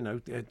side,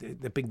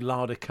 the big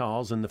Lada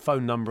cars and the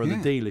phone number of the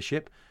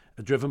dealership.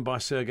 Driven by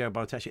Sergei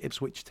Baltacha,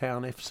 Ipswich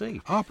Town FC.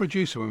 Our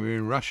producer, when we were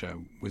in Russia,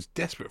 was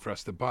desperate for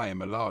us to buy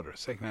him a Lada, a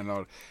second-hand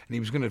Lada, and he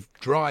was going to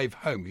drive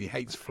home because he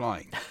hates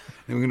flying.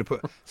 And we were going to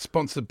put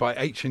 "sponsored by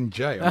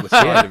H&J" on the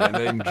side of it, and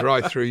let him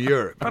drive through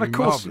Europe. But of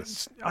course,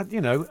 Mesut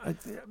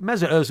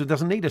Ozil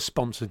doesn't need a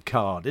sponsored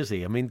car, does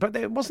he? I mean, but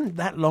it wasn't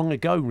that long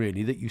ago,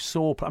 really, that you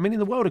saw. I mean, in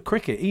the world of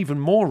cricket, even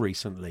more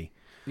recently.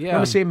 Yeah.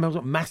 Remember seeing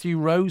Matthew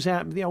Rose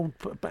out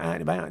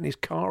in his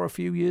car a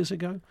few years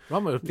ago?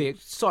 Remember the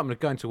excitement of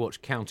going to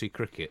watch county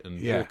cricket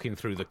and walking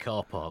through the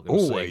car park and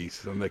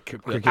always on the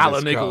cricket.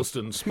 Alan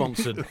Eggleston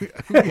sponsored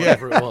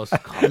whatever it was.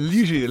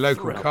 Usually the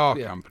local car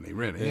company,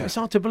 really. Yeah. It's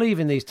hard to believe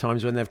in these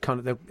times when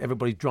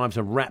everybody drives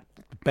a wrapped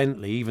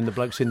Bentley, even the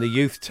blokes in the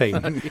youth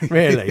team.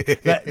 Really,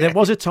 there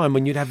was a time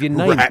when you'd have your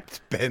name wrapped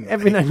Bentley.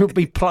 Every name would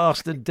be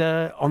plastered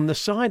on the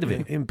side of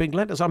it in big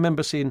letters. I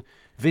remember seeing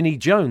Vinnie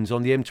Jones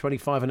on the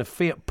M25 in a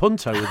Fiat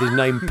Punto with his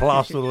name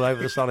plastered all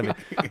over the side of it.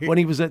 When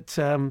he was at,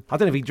 I don't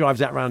know if he drives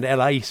that around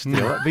LA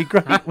still. It'd be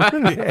great,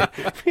 wouldn't it?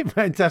 It'd be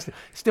fantastic.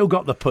 Still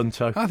got the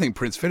Punto. I think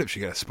Prince Philip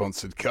should get a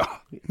sponsored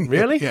car.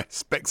 Really? Yeah,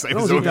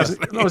 Specsavers. As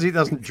long as he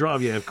doesn't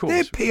drive, yeah, of course.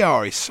 Their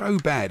PR is so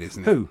bad,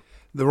 isn't it? Who?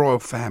 The royal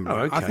family.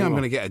 Oh, okay, I think I'm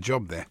going to get a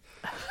job there.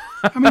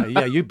 I mean,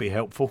 yeah, you'd be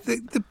helpful.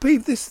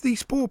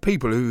 These poor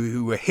people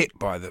who were hit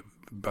by the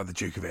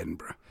Duke of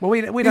Edinburgh. Well,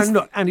 we don't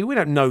know, Andy. We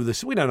don't know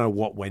this. We don't know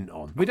what went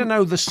on. We don't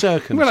know the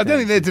circumstances. Well, I don't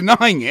think they're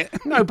denying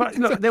it. No, but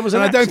look, there was.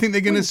 And I don't think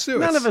they're going to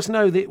sue us. None of us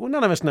know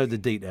the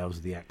details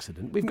of the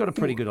accident. We've got a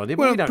pretty good idea.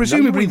 Well, but we don't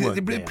presumably, know.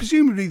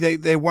 presumably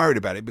they're worried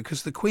about it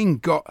because the Queen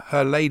got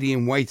her lady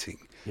in waiting.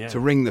 Yeah.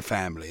 To ring the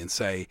family and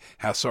say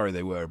how sorry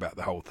they were about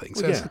the whole thing.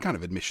 So it's a kind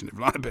of admission of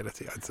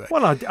liability, I'd say.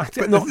 Well,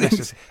 not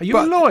necessarily. Are you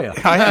a lawyer?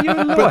 Are you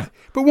a lawyer?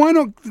 But why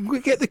not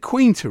get the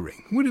Queen to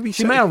ring? Would it be?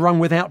 She may have rung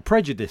without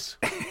prejudice.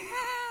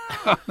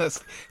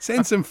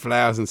 Send some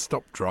flowers and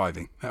stop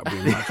driving. That would be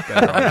a much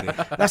better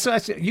idea.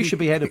 That's you should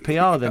be head of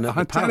PR then.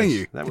 I'm telling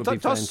you, that would be fantastic.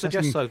 It does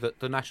suggest though that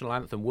the national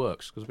anthem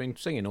works because I've been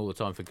singing all the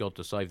time for God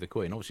to save the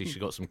Queen. Obviously, she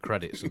got some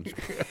credits and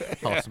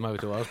passed them over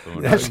to her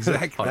husband. That's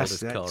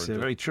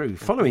very true.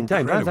 Following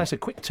day, that's a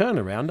quick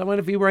turnaround. I mean,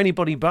 if you were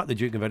anybody but the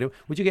Duke of Edinburgh,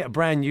 would you get a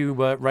brand new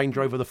Range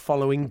Rover the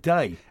following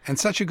day? And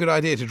such a good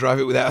idea to drive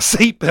it without a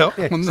seatbelt.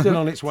 Yeah, still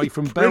on its way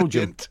from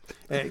Belgium.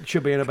 It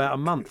should be in about a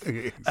month.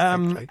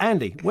 Exactly.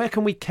 Andy, where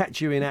can we catch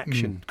you in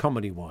action,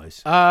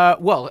 comedy-wise?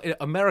 Well, in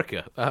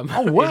America.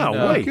 Oh,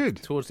 wow.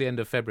 Good. Towards the end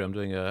of February, I'm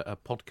doing a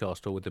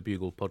podcast tour with the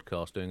Bugle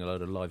podcast, doing a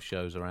load of live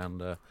shows around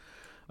the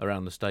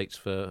States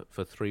for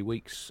 3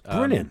 weeks.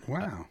 Brilliant.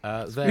 Wow.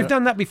 You've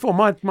done that before.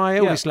 My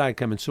eldest lad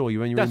came and saw you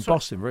when you were in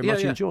Boston. Very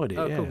much enjoyed it.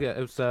 Oh, cool. Yeah, it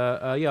was,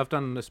 I've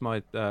done this my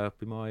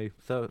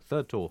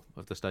third tour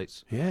of the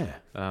States. Yeah.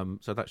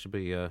 So that should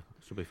be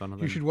fun.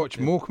 You should watch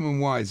Morecambe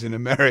and Wise in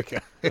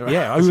America.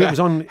 Yeah, it was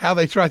on how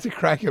they tried to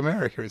crack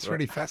America. It's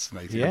really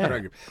fascinating. Yeah.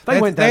 They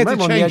had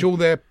to change all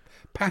their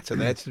pattern.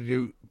 They had to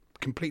do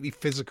completely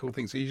physical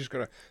things. So you just got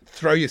to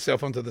throw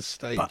yourself onto the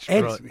stage.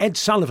 But Ed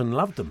Sullivan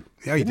loved them.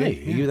 Yeah, he did.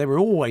 Yeah. They were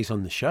always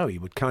on the show. He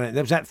would kind of.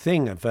 There was that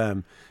thing of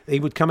he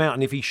would come out,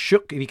 and if he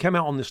came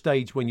out on the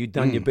stage when you'd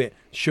done your bit,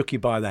 shook you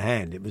by the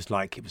hand. It was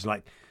like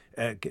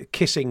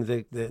kissing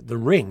the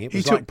ring.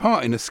 He took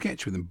part in a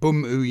sketch with them,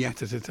 Bum Oo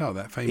Yatta Tata,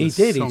 that famous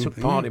He did. song He took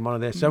thing, part in one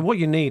of theirs. So what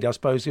you need, I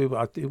suppose, who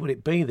would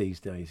it be these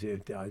days?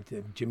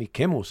 Jimmy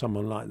Kimmel,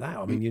 someone like that.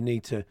 I mean, you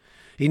need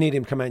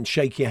him to come out and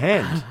shake your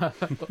hand.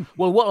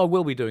 Well, what I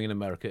will be doing in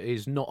America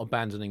is not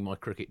abandoning my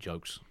cricket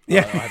jokes.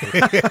 Yeah. I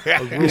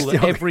have a rule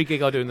that every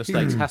gig I do in the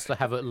States has to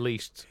have at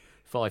least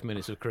 5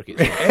 minutes of cricket.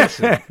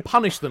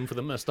 Punish them for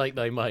the mistake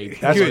they made.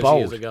 That's bold.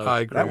 Years ago.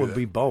 I agree that with would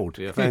be bold.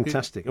 Yeah.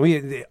 Fantastic.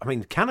 I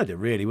mean, Canada,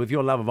 really, with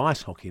your love of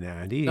ice hockey now,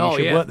 Andy, you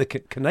should work the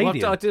Canadian.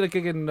 Well, I did a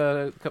gig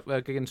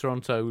in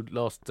Toronto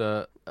last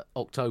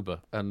October,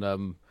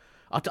 and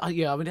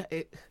Yeah, I mean,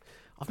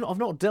 I've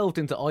not delved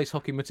into ice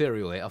hockey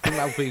material yet. I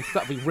think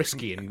that'd be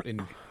risky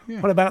in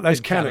What about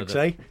those Canucks,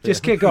 Canada.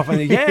 Just kick off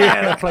and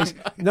that place.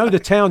 Know the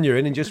town you're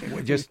in and just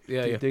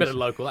yeah. Bit of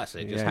local. That's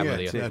it. Just hammer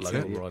the that's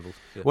local it. rivals.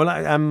 Yeah.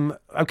 Well,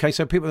 okay,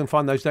 so people can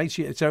find those dates.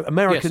 So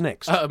America Yes,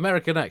 Next.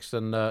 America Next,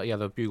 and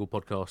the Bugle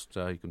podcast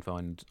you can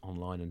find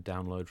online and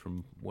download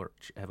from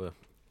whichever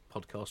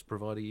podcast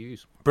provider you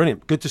use.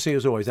 Brilliant. Good to see you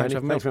as always, Thanks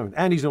Andy. for having me. Very much.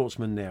 Andy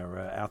Zaltzman there.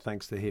 Our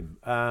thanks to him.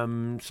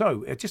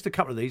 So, just a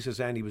couple of these,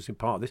 as Andy was in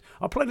part of this.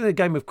 I played in a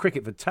game of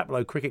cricket for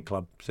Taplow Cricket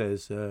Club,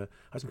 says,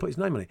 hasn't put his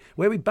name on it,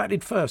 where we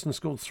batted first and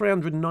scored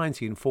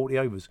 390 in 40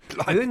 overs.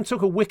 We then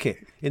took a wicket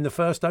in the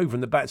first over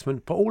and the batsman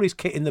put all his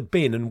kit in the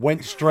bin and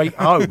went straight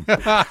home.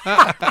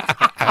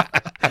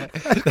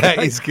 That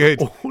is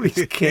good. All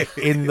his kit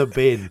in the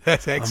bin.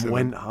 That's excellent. And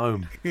went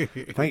home. Thank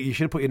you. You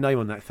should have put your name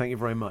on that. Thank you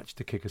very much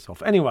to kick us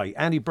off. Anyway,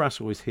 Andy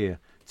Brassel is here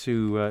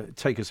to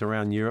take us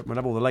around Europe. We'll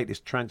have all the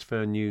latest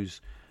transfer news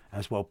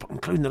as well,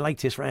 including the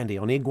latest for Andy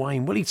on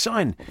Higuain. Will he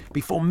sign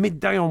before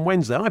midday on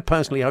Wednesday? I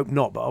personally hope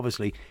not, but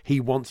obviously he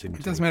wants him to.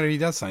 It doesn't matter if he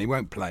does something, he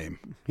won't play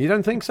him. You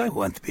don't think so? I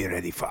want to be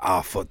ready for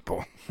our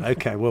football.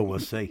 Okay, well, we'll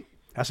see.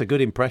 That's a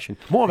good impression.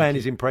 More of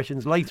Andy's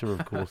impressions later,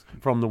 of course,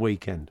 from the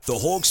weekend. The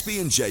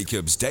Hawksby and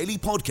Jacobs Daily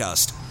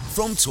Podcast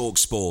from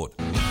TalkSport.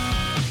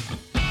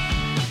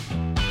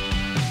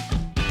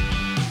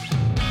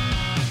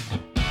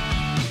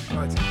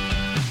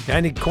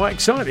 Andy, quite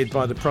excited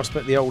by the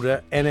prospect of the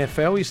older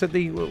NFL. You said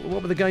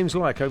what were the games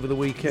like over the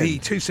weekend? The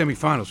two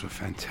semi-finals were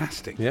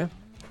fantastic. Yeah?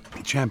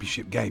 The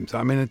championship games.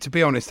 I mean, to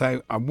be honest,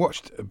 I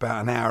watched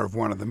about an hour of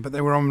one of them, but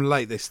they were on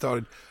late.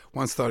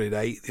 One started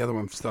 8, the other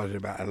one started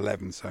about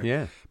 11. So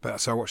yeah.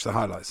 So I watched the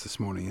highlights this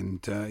morning,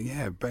 and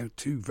about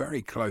two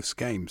very close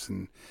games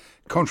and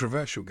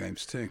controversial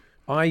games too.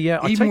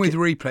 Even with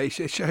replay,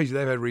 it shows you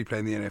they've had replay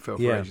in the NFL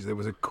for ages. There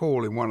was a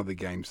call in one of the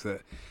games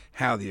that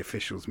how the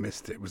officials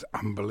missed it was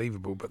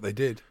unbelievable, but they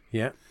did.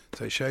 Yeah.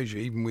 So it shows you,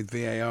 even with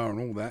VAR and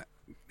all that,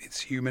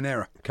 it's human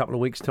error. A couple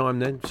of weeks' time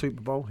then, Super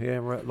Bowl,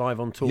 we're live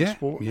on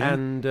TalkSport. Yeah.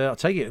 And I'll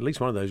take it, at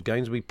least one of those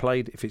games we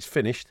played, if it's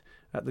finished,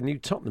 at the new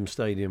Tottenham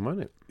Stadium,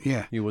 won't it?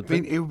 Yeah. You would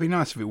think. It would be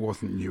nice if it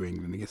wasn't New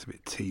England. It gets a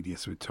bit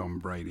tedious with Tom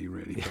Brady,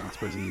 really, but I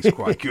suppose he is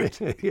quite good.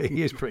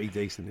 He is pretty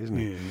decent, isn't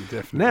he? Yeah,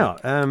 definitely. Now,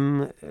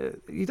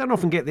 you don't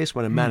often get this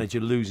when a manager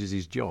loses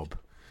his job,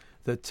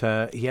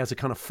 that he has a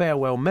kind of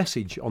farewell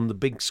message on the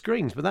big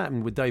screens. But that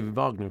happened with David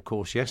Wagner, of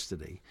course,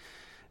 yesterday.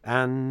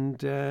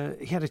 And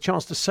he had a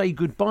chance to say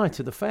goodbye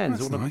to the fans.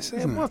 That's nice,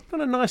 isn't it? What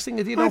a nice thing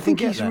that he I often think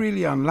get he's that.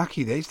 really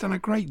unlucky there. He's done a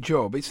great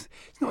job. It's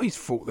not his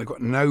fault they've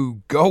got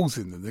no goals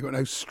in them. They've got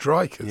no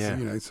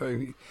strikers,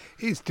 so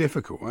it's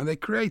difficult. And they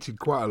created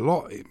quite a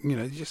lot,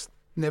 they just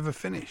never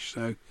finished.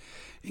 So,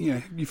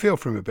 you feel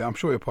for him a bit. I'm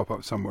sure he'll pop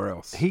up somewhere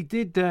else. He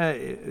did,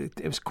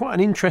 it was quite an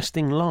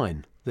interesting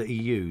line that he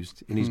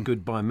used in his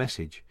goodbye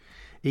message.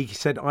 He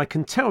said, "I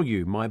can tell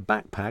you my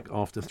backpack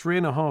after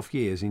 3.5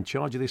 years in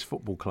charge of this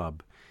football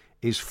club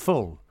is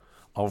full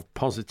of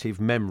positive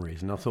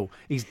memories." And I thought,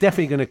 he's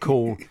definitely going to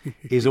call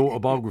his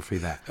autobiography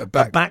that. A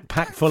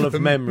backpack full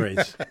of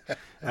memories.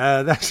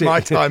 That's it.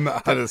 My time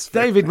at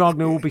Huddersfield. David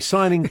Wagner will be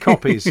signing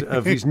copies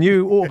of his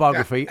new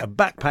autobiography, A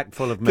Backpack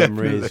Full of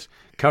Memories,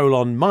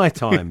 my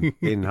time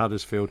in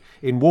Huddersfield,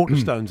 in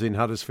Waterstones in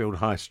Huddersfield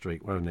High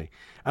Street, won't he?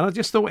 And I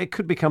just thought it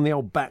could become the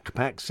old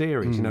backpack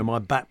series. My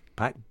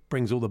backpack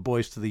brings all the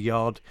boys to the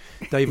yard,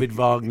 David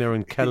Wagner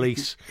and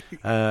Khalees,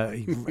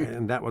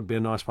 and that would be a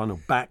nice one. Or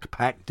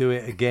backpack, do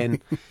it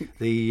again.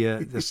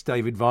 This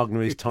David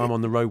Wagner, his time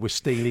on the road with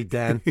Steely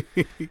Dan.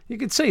 You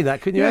could see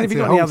that, couldn't you? Yeah, And if it's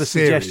you've a got any whole other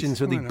series. suggestions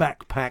for the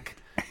backpack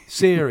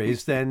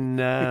series, then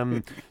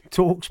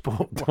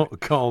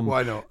talksport.com.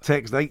 Why not?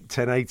 Text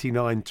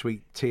 81089,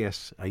 tweet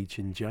TSH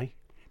and J.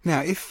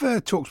 Now, if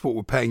TalkSport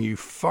were paying you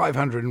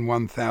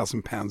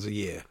 £501,000 a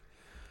year,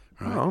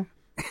 right? Oh.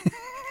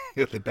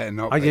 They better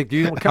not be.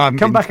 You come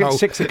back at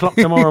 6 o'clock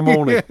tomorrow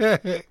morning.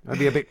 I'd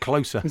be a bit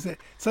closer.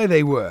 Say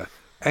they were,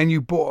 and you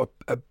bought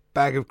a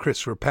bag of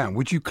crisps for £1,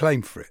 would you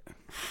claim for it?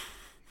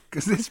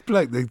 Because this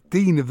bloke, the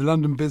dean of the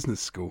London Business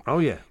School,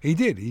 he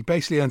did. He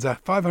basically earns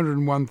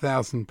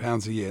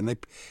 £501,000 a year, and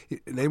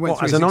they went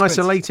through as his an expenses.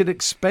 isolated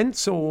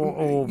expense,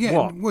 or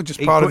what? Well, just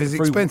He part of put his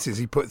through- expenses.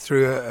 He put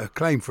through a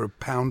claim for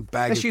 £1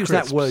 bag Let's of use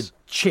crisps. that word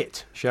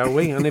chit, shall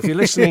we? And if you're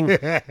listening,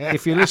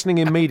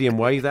 in medium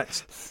wave,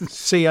 that's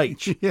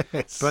CH.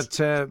 Yes. But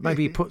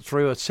maybe put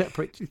through a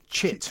separate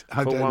chit.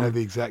 I don't know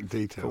the exact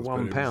details. For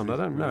 £1. I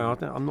don't know.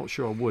 I'm not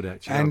sure I would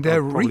actually. And I'd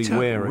probably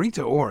wear it.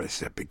 Rita Ora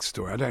is a big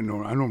story. I don't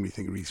know. I normally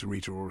think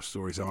Rita Ora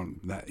stories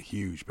aren't that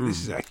huge, but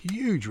this is a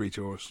huge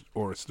Rita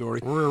Ora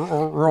story.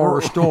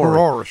 Aurora story.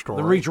 Aurora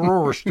story. The Rita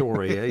Ora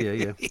story.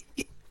 Yeah.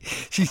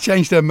 She's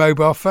changed her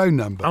mobile phone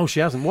number. Oh, she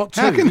hasn't. What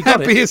to? How can that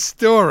be a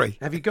story?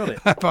 Have you got it?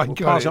 Have I We'll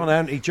got pass it? on to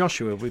Anthony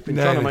Joshua. We've been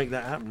trying to make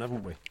that happen,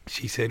 haven't we?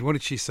 She said, what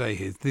did she say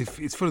here?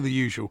 It's full of the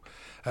usual.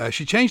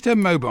 She changed her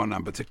mobile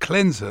number to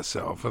cleanse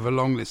herself of a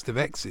long list of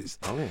exes.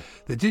 Oh, yeah.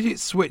 The digit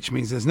switch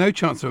means there's no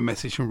chance of a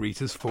message from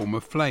Rita's former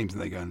flames.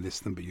 And they go and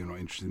list them, but you're not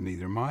interested,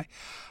 neither am I.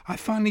 I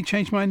finally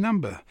changed my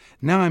number.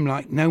 Now I'm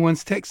like, no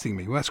one's texting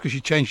me. Well, that's because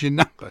you changed your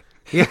number.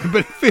 Yeah.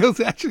 But it feels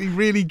actually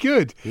really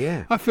good.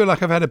 Yeah. I feel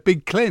like I've had a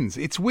big cleanse.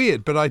 It's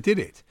weird, but I did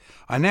it.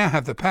 I now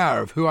have the power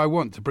of who I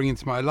want to bring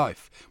into my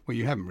life. Well,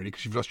 you haven't really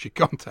because you've lost your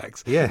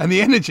contacts. Yeah. And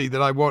the energy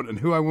that I want and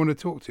who I want to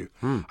talk to.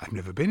 I've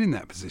never been in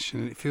that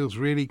position and it feels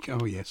really,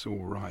 oh, yes,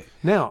 all right.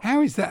 Now,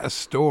 how is that a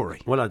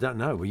story? Well, I don't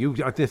know.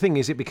 The thing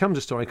is, it becomes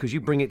a story because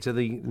you bring it to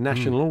the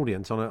national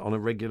audience on a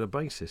regular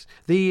basis.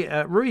 The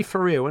Rui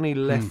Faria, when he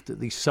left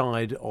the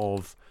side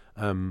of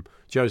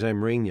Jose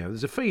Mourinho,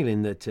 there's a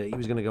feeling that he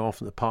was going to go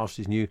off in the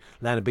pastures new,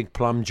 land a big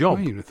plum job.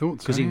 Oh, you'd have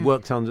thought so, because he yeah.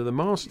 worked under the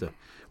master.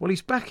 Well,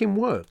 he's back in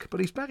work, but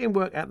he's back in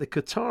work at the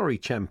Qatari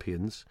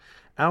champions,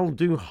 Al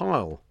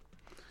Duhail.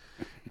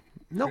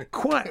 Not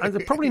quite,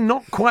 probably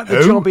not quite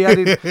the job he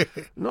had.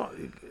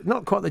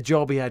 Not quite the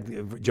job he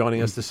had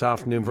joining us this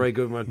afternoon. Very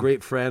good, my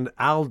great friend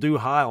Al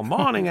Duhail.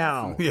 Morning,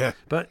 Al. Yeah.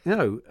 But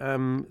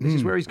this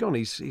is where he's gone.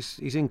 He's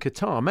in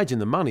Qatar. Imagine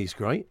the money's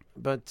great,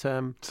 but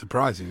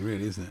surprising,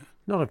 really, isn't it?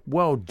 Not a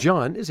world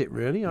giant, is it?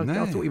 Really? I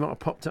No. thought he might have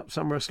popped up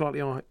somewhere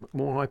slightly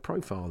more high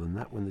profile than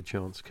that when the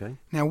chance came.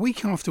 Now,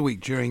 week after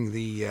week during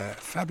the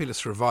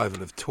fabulous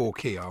revival of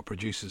Torquay, our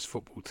producers'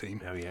 football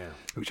team. Oh yeah.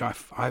 Which I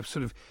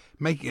sort of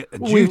make it a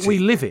Well, duty. we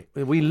live it.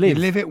 We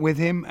live it with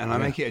him, and I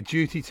make it a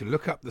duty to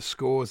look up the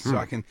scores so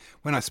I can,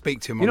 when I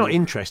speak to him. You're on not the-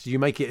 interested. You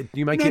make it.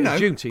 You make it a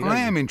duty. Don't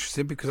I you? am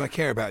interested because I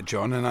care about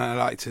John, and I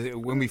like to.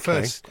 When we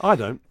first, I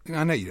don't.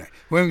 I know you don't.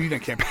 Well, you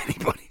don't care about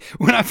anybody.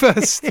 When I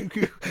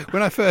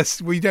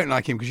first, well, you don't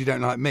like him because you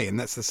don't like me, and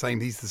that's the same.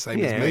 He's the same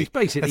Yeah, as me. he's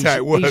basically that's how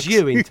it works. he's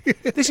you.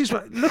 This is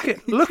what, look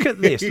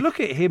at this. Look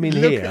at him in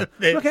here.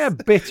 Look how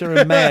bitter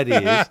and mad he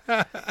is.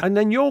 And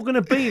then you're going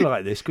to be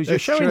like this because you're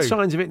That's showing true.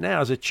 signs of it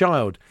now as a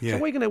child. Yeah. So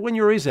we're going to when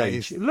you're his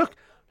age. Look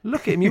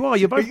at him. You are.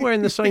 You're both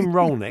wearing the same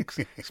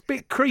Rolex. It's a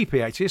bit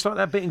creepy actually. It's like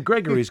that bit in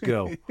Gregory's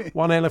Girl.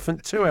 One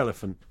elephant, two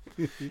elephant.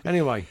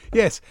 Anyway.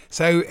 Yes.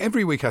 So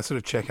every week I sort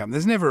of check up.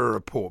 There's never a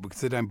report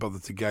because they don't bother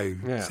to go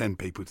send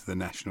people to the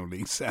National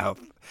League South.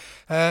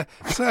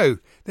 So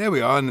there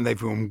we are, and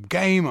they've won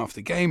game after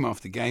game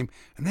after game.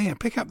 And then I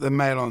pick up the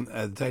Mail on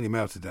the Daily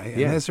Mail today,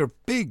 and there's a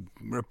big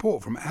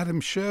report from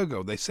Adam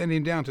Shergold. They send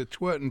him down to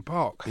Twerton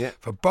Park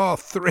for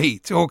Bath 3,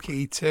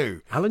 Torquay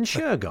 2. Alan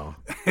Shergold?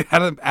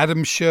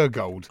 Adam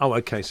Shergold. Oh,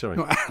 okay, sorry.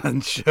 Not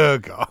Alan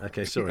Shergold.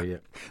 Okay, sorry, yeah.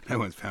 No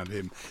one's found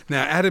him.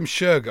 Now, Adam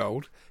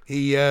Shergold,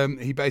 he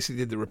basically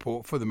did the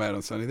report for the Mail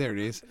on Sunday. There it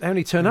is. They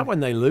only turn up when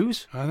they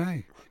lose. I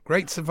know.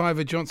 Great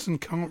survivor Johnson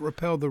can't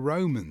repel the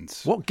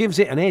Romans. What gives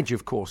it an edge,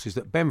 of course, is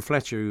that Ben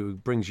Fletcher, who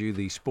brings you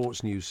the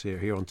sports news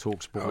here on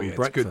TalkSport on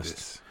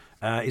Breakfast,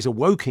 is a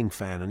Woking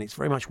fan, and it's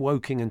very much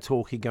Woking and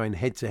Torquay going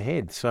head to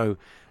head. So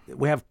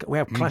we have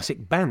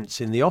classic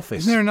bants in the office.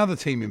 Isn't there another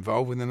team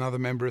involved with another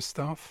member of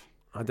staff?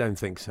 I don't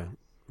think so.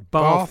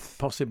 Bath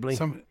possibly.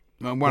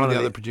 One of the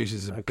other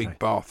producers is a big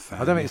Bath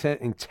fan. I don't think it's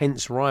that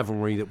intense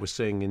rivalry that we're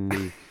seeing in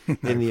the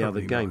the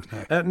other games.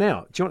 Not,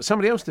 Now, do you want,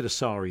 somebody else did a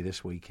Sari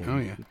this weekend. Oh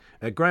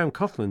yeah, Graham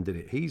Coughlan did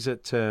it. He's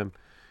at the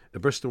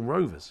Bristol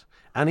Rovers,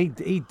 and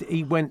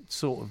he went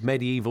sort of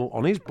medieval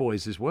on his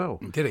boys as well.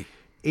 Did he?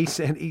 He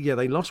said,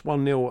 they lost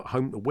 1-0 at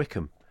home to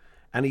Wickham.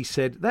 And he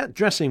said, that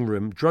dressing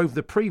room drove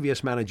the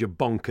previous manager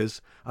bonkers,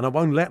 and I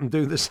won't let him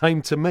do the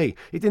same to me.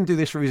 He didn't do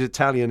this for his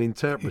Italian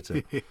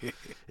interpreter.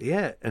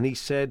 Yeah, and he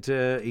said,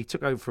 he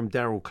took over from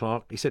Darryl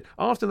Clark. He said,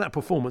 after that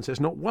performance, there's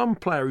not one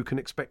player who can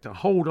expect to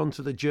hold on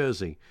to the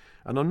jersey.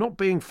 And I'm not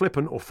being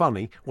flippant or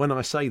funny when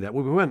I say that.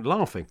 Well, we weren't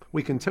laughing.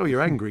 We can tell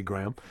you're angry,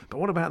 Graham. But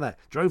what about that?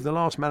 Drove the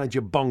last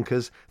manager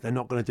bonkers. They're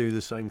not going to do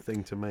the same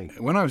thing to me.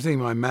 When I was doing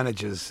my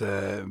manager's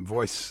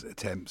voice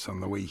attempts on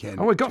the weekend...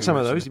 Oh, we got some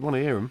of those. You want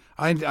to hear them?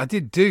 I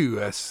did do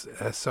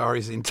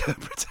Sari's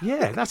interpreter.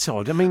 Yeah, that's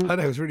odd. I mean... I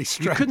know, it was really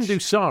strange. You couldn't do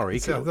Sari.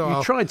 So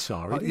you tried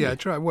Sari, didn't Yeah, you? I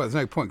tried. Well, there's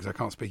no point because I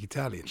can't speak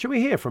Italian. Shall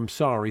we hear from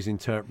Sari's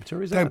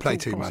interpreter? Is that Don't at play all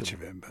too possible? much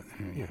of it. But,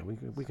 yeah,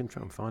 we can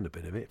try and find a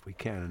bit of it if we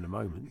can in a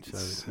moment. So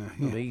it's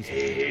not easy.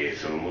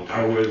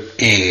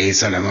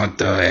 Sono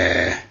molto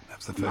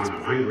That's the first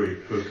one. angry,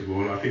 first of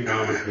all. I think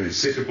I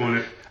was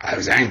disappointed. I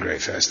was angry,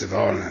 first of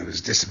all, and I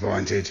was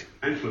disappointed.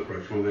 Mental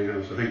approach more than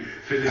anything else. I think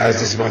physically... I was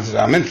disappointed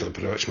at our mental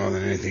approach more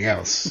than anything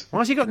else. Why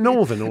has he got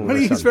northern all of Well, a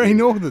he's sudden? very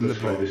northern, the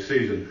boy. This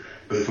season.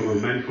 But from a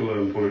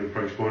mental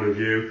approach point of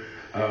view,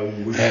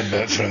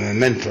 But from a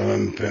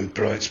mental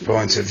approach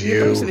point of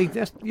view... Basically,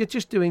 you're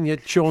just doing your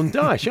Sean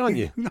Dyche, aren't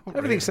you?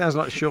 Everything sounds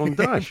like Sean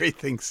Dyche.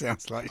 Everything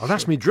sounds like Oh,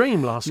 that's my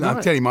dream last night.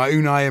 I'm telling you, my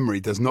Unai Emery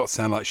does not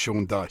sound like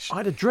Sean Dyche. I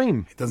had a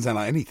dream. It doesn't sound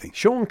like anything.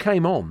 Sean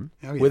came on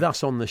Oh, yeah. with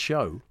us on the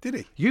show. Did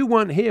he? You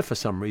weren't here for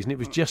some reason. It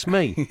was just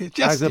me.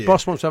 Just the you.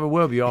 boss wants to have a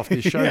word with you after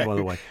the show, Yeah. by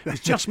the way. It was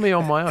just me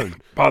on my own.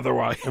 By the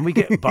way. And we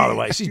get, by the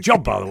way, it's his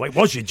job, by the way. It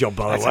was your job,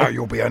 by the That's way. how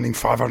you'll be earning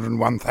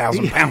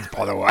 £501,000,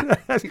 by the way.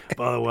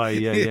 By the way,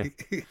 yeah.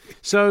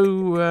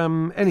 So,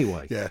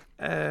 anyway, Yeah.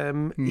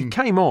 he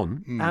came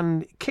on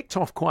and kicked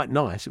off quite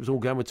nice. It was all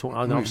going, we're talking,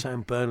 I was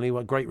saying Burnley,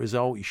 what a great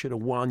result. You should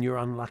have won, you're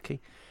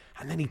unlucky.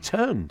 And then he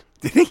turned.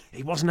 Did he?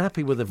 He wasn't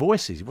happy with the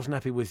voices. He wasn't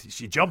happy with,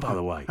 it's your job, by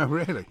the way. Oh,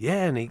 really?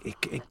 Yeah, and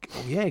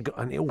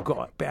it all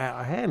got a bit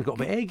out of hand, got a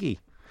bit eggy.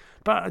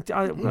 But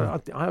I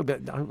hope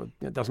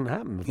that doesn't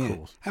happen, of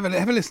course. Have a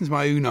listen to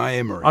my Unai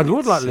Emery. I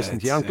would like to listen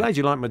to you. I'm glad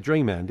you like my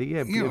dream, Andy.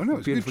 Yeah, Yeah, no,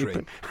 it's a good beautifully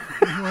dream.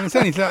 put. Well, it's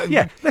only like,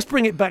 Yeah, let's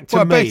bring it back to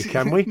Well, me, basically-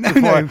 can we?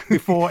 No,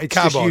 Before it's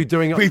Come just on. you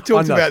doing it. We've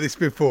talked I know. about this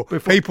before.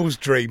 People's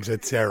dreams are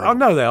terrible. I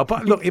know they are,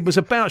 but look, it was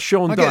about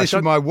Sean I get this Dyche.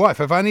 from my wife.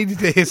 If I needed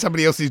to hear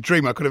somebody else's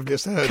dream, I could have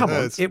just heard Come on,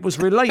 hers. it was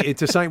related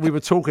to something we were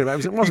talking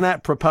about. It wasn't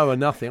apropos or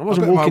nothing. I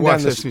wasn't bet my walking wife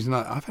down the says to me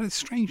tonight, I've had a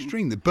strange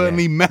dream. The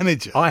Burnley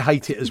manager. I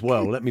hate it as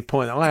well. Let me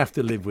point out, I have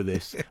to live with this.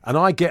 And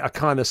I get a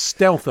kind of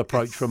stealth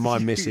approach from my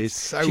missus.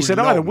 so She said,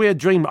 I had a long. weird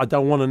dream. I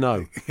don't want to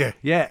know. Yeah.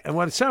 Yeah. And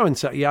well,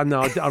 so-and-so. Yeah,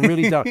 no, I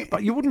really don't.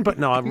 But you wouldn't, but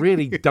no, I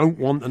really don't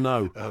want to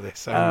know. Oh, they're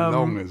so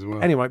long as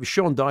well. Anyway, it was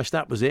Sean Dyche.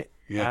 That was it.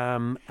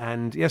 Yeah.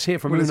 And yes, hear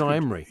from Well, it's Unai good.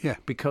 Emery. Yeah.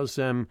 Because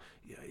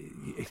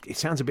it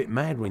sounds a bit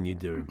mad when you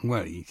do him.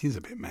 Well, he is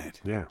a bit mad.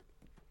 Yeah.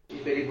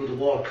 Very good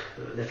work.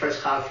 The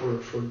first half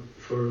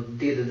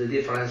did the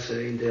difference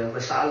in the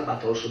result,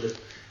 but also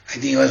I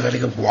think it was very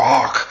good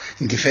work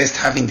in the first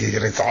half in the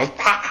result.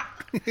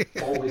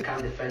 how we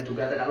can defend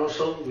together, and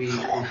also we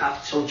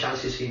have some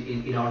chances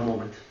in our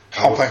moment.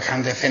 Hope I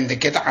can defend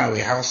together and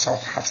we also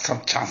have some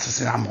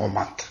chances in our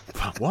moment.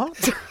 What?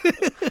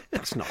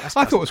 That's not.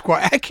 I thought it was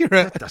quite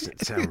accurate. That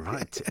doesn't sound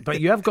right.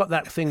 But you have got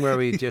that thing where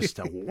he just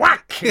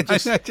whack. He, I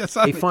know, just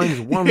he finds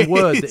one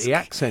word that he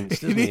accents,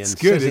 doesn't he? It's And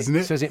good, says isn't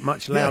it? Says it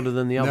much louder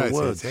than the No, other it's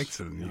words.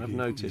 excellent. I've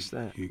noticed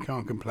that. You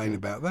can't complain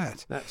about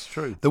that. That's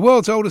true. The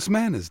world's oldest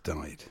man has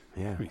died.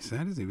 Yeah. Pretty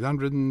sad, isn't he? He was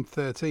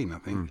 113, I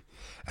think.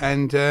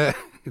 And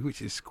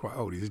which is quite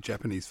old. He's a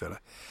Japanese fella.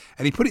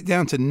 And he put it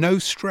down to no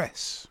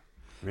stress.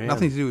 Really?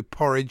 Nothing to do with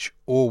porridge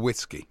or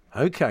whiskey.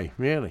 Okay,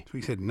 really. So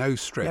he said no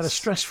stress. He had a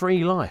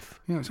stress-free life.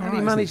 Yeah, it's How all did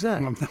he right, manage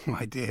isn't that? it? I've no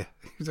idea.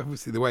 It was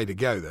obviously the way to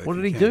go, though. What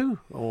did if he you do?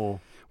 Or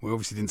We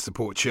obviously didn't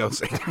support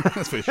Chelsea,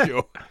 that's for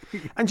sure.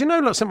 And you know,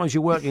 like sometimes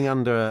you're working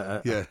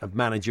under Yeah. a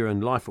manager,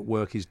 and life at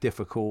work is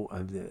difficult,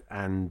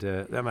 and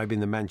that may have been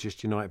the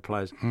Manchester United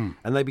players, and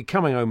they'd be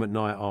coming home at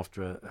night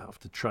after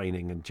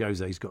training, and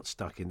Jose's got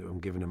stuck into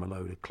them, giving them a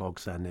load of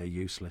clogs, and they're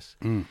useless.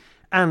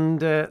 And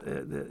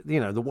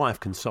the wife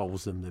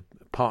consoles them, the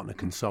partner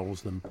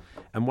consoles them,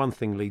 and one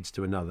thing leads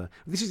to another.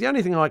 This is the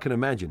only thing I can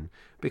imagine,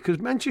 because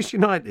Manchester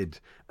United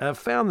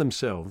found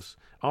themselves,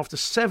 after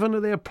 7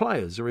 of their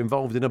players are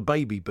involved in a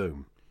baby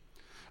boom.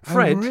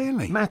 Fred,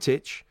 really?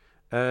 Matic,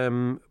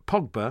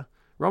 Pogba,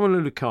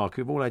 Romelu Lukaku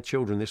have all had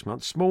children this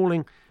month.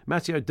 Smalling,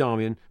 Matteo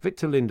Darmian,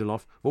 Victor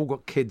Lindelof have all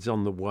got kids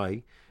on the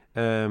way.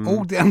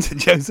 All down to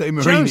Jose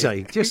Mourinho.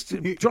 Jose, just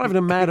driving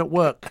them mad at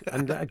work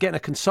and getting a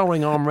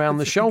consoling arm round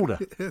the shoulder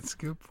That's a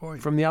good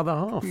point. from the other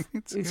half.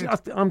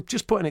 I'm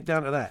just putting it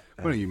down to that.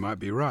 Well, you might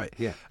be right.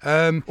 Yeah.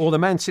 Or the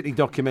Man City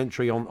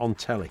documentary on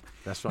telly.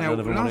 That's right. Now, none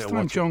of them wanted last to time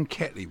watch it. John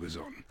Ketley was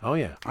on, Oh,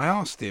 yeah. I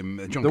asked him,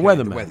 John The Ketley,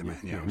 weatherman, the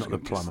weatherman, yeah, I was not the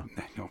gonna plumber.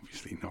 no,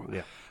 obviously not.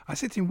 Yeah. I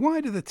said to him,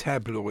 why do the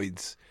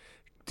tabloids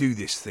do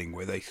this thing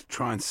where they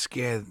try and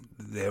scare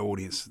their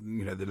audience,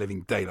 the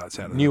living daylights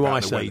out of them? New about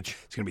Ice the weather? Age.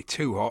 It's going to be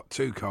too hot,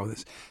 too cold.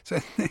 So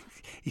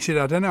he said,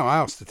 I don't know. I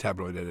asked the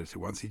tabloid editor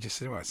once. He just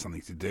said, well, it's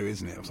something to do,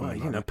 isn't it? Or Well,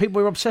 something like that.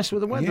 people are obsessed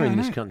with the weather Yeah, in I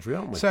this know. country,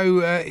 aren't we? So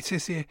it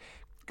says here,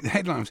 the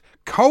headline was,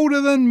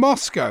 colder than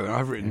Moscow. And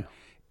I've written,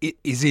 it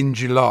is in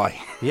July.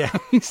 Yeah. I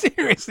mean,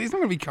 seriously, it's not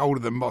going to be colder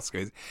than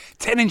Moscow.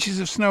 10 inches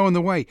of snow on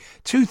the way.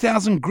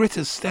 2,000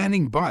 gritters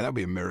standing by. That'd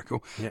be a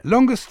miracle. Yeah.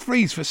 Longest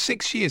freeze for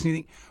 6 years. And you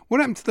think, what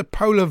happened to the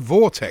polar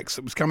vortex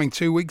that was coming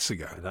 2 weeks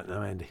ago? I don't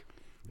know, Andy.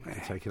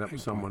 Take it up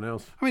with someone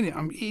else. I mean, it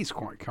is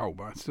quite cold,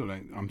 but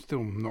I'm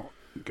still not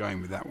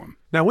going with that one.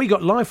 Now, we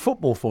got live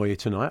football for you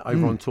tonight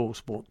over on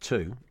TalkSport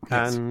 2,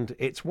 Yes. and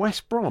it's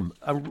West Brom,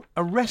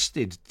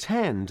 arrested,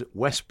 tanned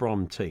West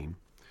Brom team,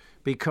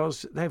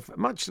 because they've,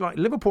 much like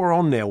Liverpool, are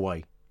on their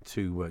way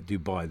to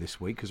Dubai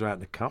this week because they're out in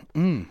the Cup.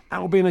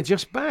 Albion are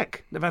just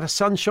back. They've had a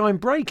sunshine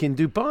break in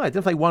Dubai. I don't know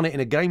if they won it in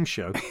a game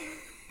show.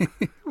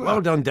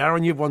 Well done,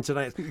 Darren. You've won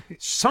today.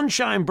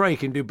 Sunshine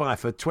break in Dubai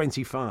for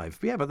 25.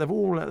 Yeah, but they've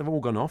all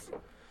gone off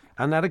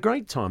and had a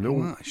great time. They're all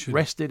Well, it should-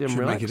 rested and should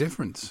relaxed. make a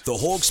difference. The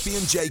Hawksby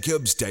and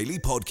Jacobs Daily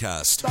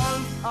Podcast.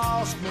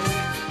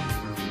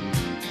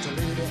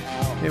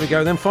 Here we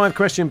go then. 5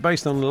 questions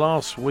based on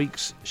last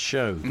week's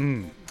show.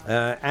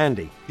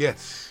 Andy,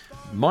 Yes.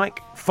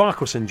 Mike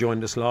Farquharson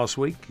joined us last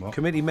week,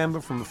 committee member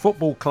from a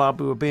football club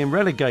who are being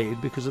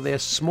relegated because of their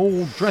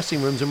small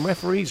dressing rooms and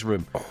referees'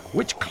 room.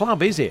 Which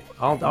club is it?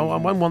 I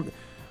won't want.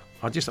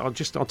 I'll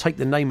take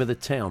the name of the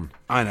town.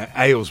 I know,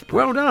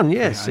 Aylesbury. Well done,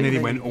 yes. I nearly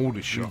went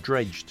Aldershot.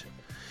 Dredged.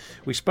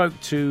 We spoke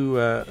to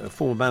a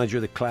former manager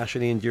of the Clash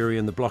and Ian Dury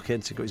and the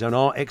Blockheads. He's got his own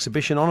art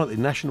exhibition on at the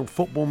National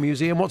Football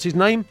Museum. What's his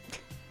name?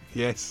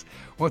 Yes.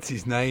 What's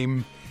his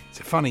name?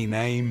 It's a funny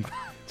name.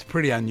 It's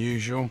pretty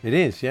unusual. It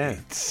is, yeah.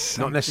 It's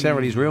not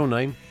necessarily his real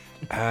name.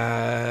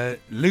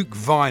 Luke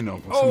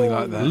Vinyl or something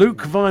like that.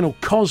 Luke Vinyl,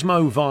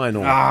 Cosmo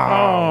Vinyl.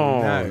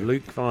 No.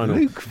 Luke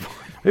Vinyl.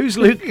 Who's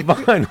Luke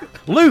Vinyl?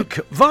 Luke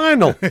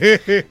Vinyl.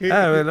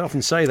 I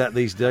often say that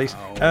these days.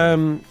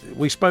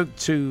 We spoke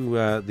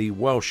to the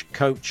Welsh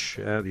coach,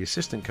 the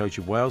assistant coach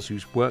of Wales,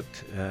 who's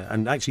worked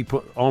and actually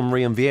put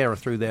Henry and Vieira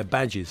through their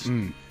badges.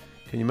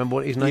 Can you remember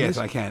what his name is? Yes,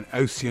 I can.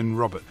 Ocean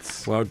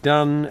Roberts. Well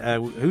done.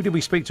 Who did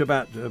we speak to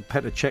about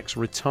Petr Cech's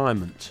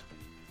retirement?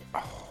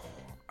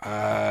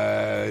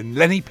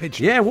 Lenny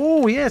Pigeon.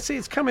 Yeah, see,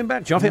 it's coming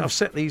back. I think I've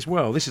set these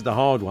well. This is the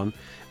hard one.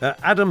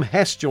 Adam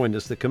Hess joined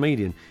us, the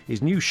comedian.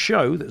 His new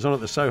show that's on at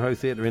the Soho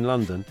Theatre in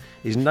London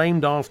is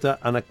named after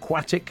an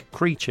aquatic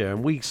creature,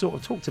 and we sort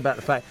of talked about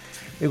the fact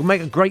it would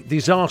make a great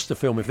disaster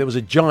film if there was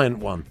a giant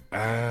one.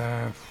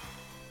 No?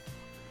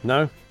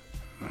 No,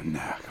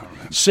 I can't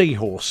remember.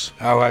 Seahorse.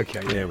 Oh,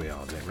 okay. There we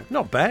are.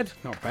 Not bad.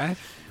 Not bad.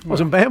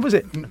 Wasn't bad, was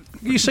it?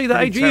 You see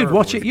that, Adrian? You'd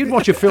watch it. You'd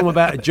watch a film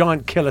about a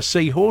giant killer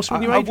seahorse,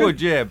 wouldn't you, I Adrian?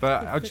 would, yeah,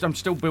 but I'm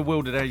still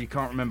bewildered how you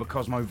can't remember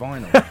Cosmo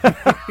Vinyl.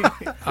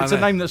 It's a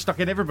name that's stuck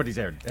in everybody's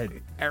head. It's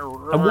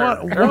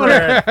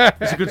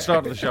a good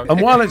start to the show.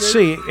 And while at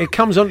sea, it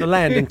comes onto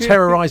land and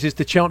terrorises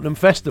the Cheltenham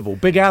Festival.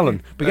 Big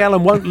Alan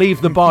won't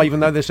leave the bar even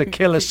though there's a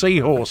killer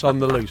seahorse on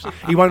the loose.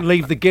 He won't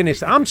leave the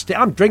Guinness. I'm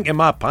drinking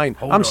my pint.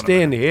 I'm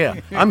staying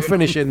here. I'm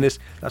finishing this.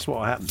 That's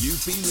what happened.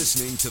 You've been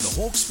listening to the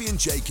Hawksby and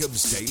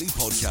Jacobs Daily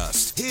Podcast.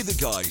 Hear the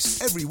guys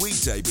every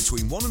weekday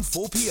between 1 and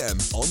 4 p.m.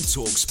 on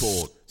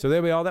TalkSport. So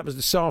there we are. That was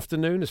this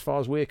afternoon as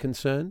far as we're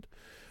concerned.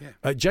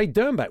 Yeah. Jay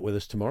Dernbach with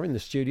us tomorrow in the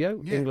studio.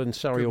 Yeah. England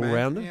Surrey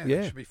all-rounder. Yeah,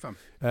 that should be fun.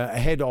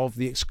 Ahead of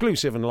the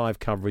exclusive and live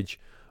coverage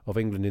of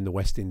England in the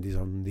West Indies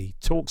on the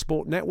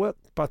TalkSport network.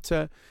 But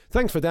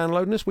thanks for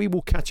downloading us. We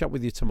will catch up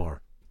with you tomorrow.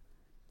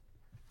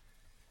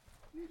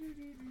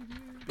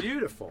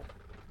 Beautiful.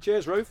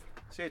 Cheers, Ruth.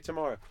 See you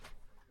tomorrow.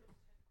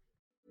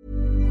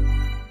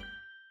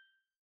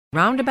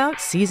 Roundabout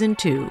Season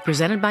 2,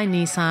 presented by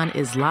Nissan,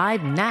 is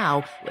live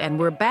now, and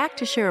we're back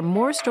to share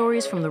more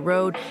stories from the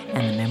road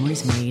and the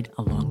memories made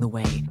along the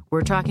way.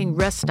 We're talking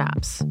rest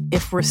stops.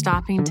 If we're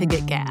stopping to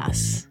get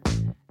gas,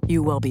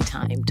 you will be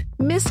timed.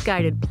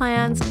 Misguided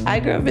plans.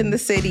 I grew up in the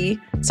city,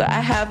 so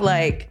I have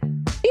a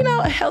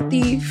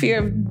healthy fear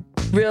of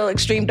real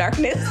extreme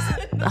darkness.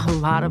 A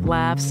lot of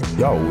laughs.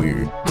 Y'all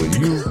weird, but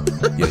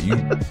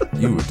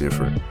you were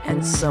different.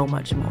 And so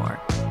much more.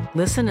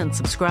 Listen and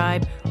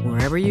subscribe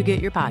wherever you get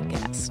your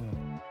podcasts.